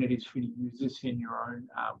 opportunities for you to use this in your own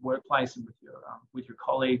workplace and with your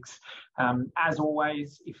colleagues. As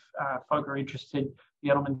always, if folk are interested, the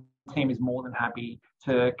Edelman team is more than happy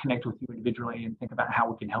to connect with you individually and think about how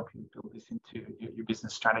we can help you build this into your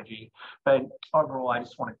business strategy. But overall, I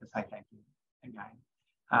just wanted to say thank you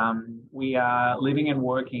again. We are living and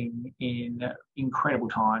working in incredible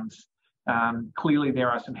times. Clearly, there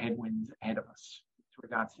are some headwinds ahead of us with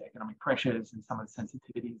regards to economic pressures and some of the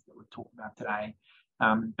sensitivities that we've talked about today.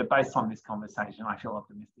 But based on this conversation, I feel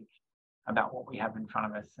optimistic about what we have in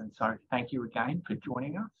front of us. And so thank you again for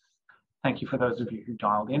joining us. Thank you for those of you who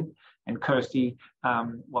dialed in. And Kirsty,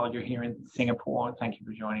 while you're here in Singapore, thank you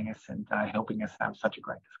for joining us and helping us have such a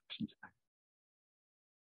great discussion today.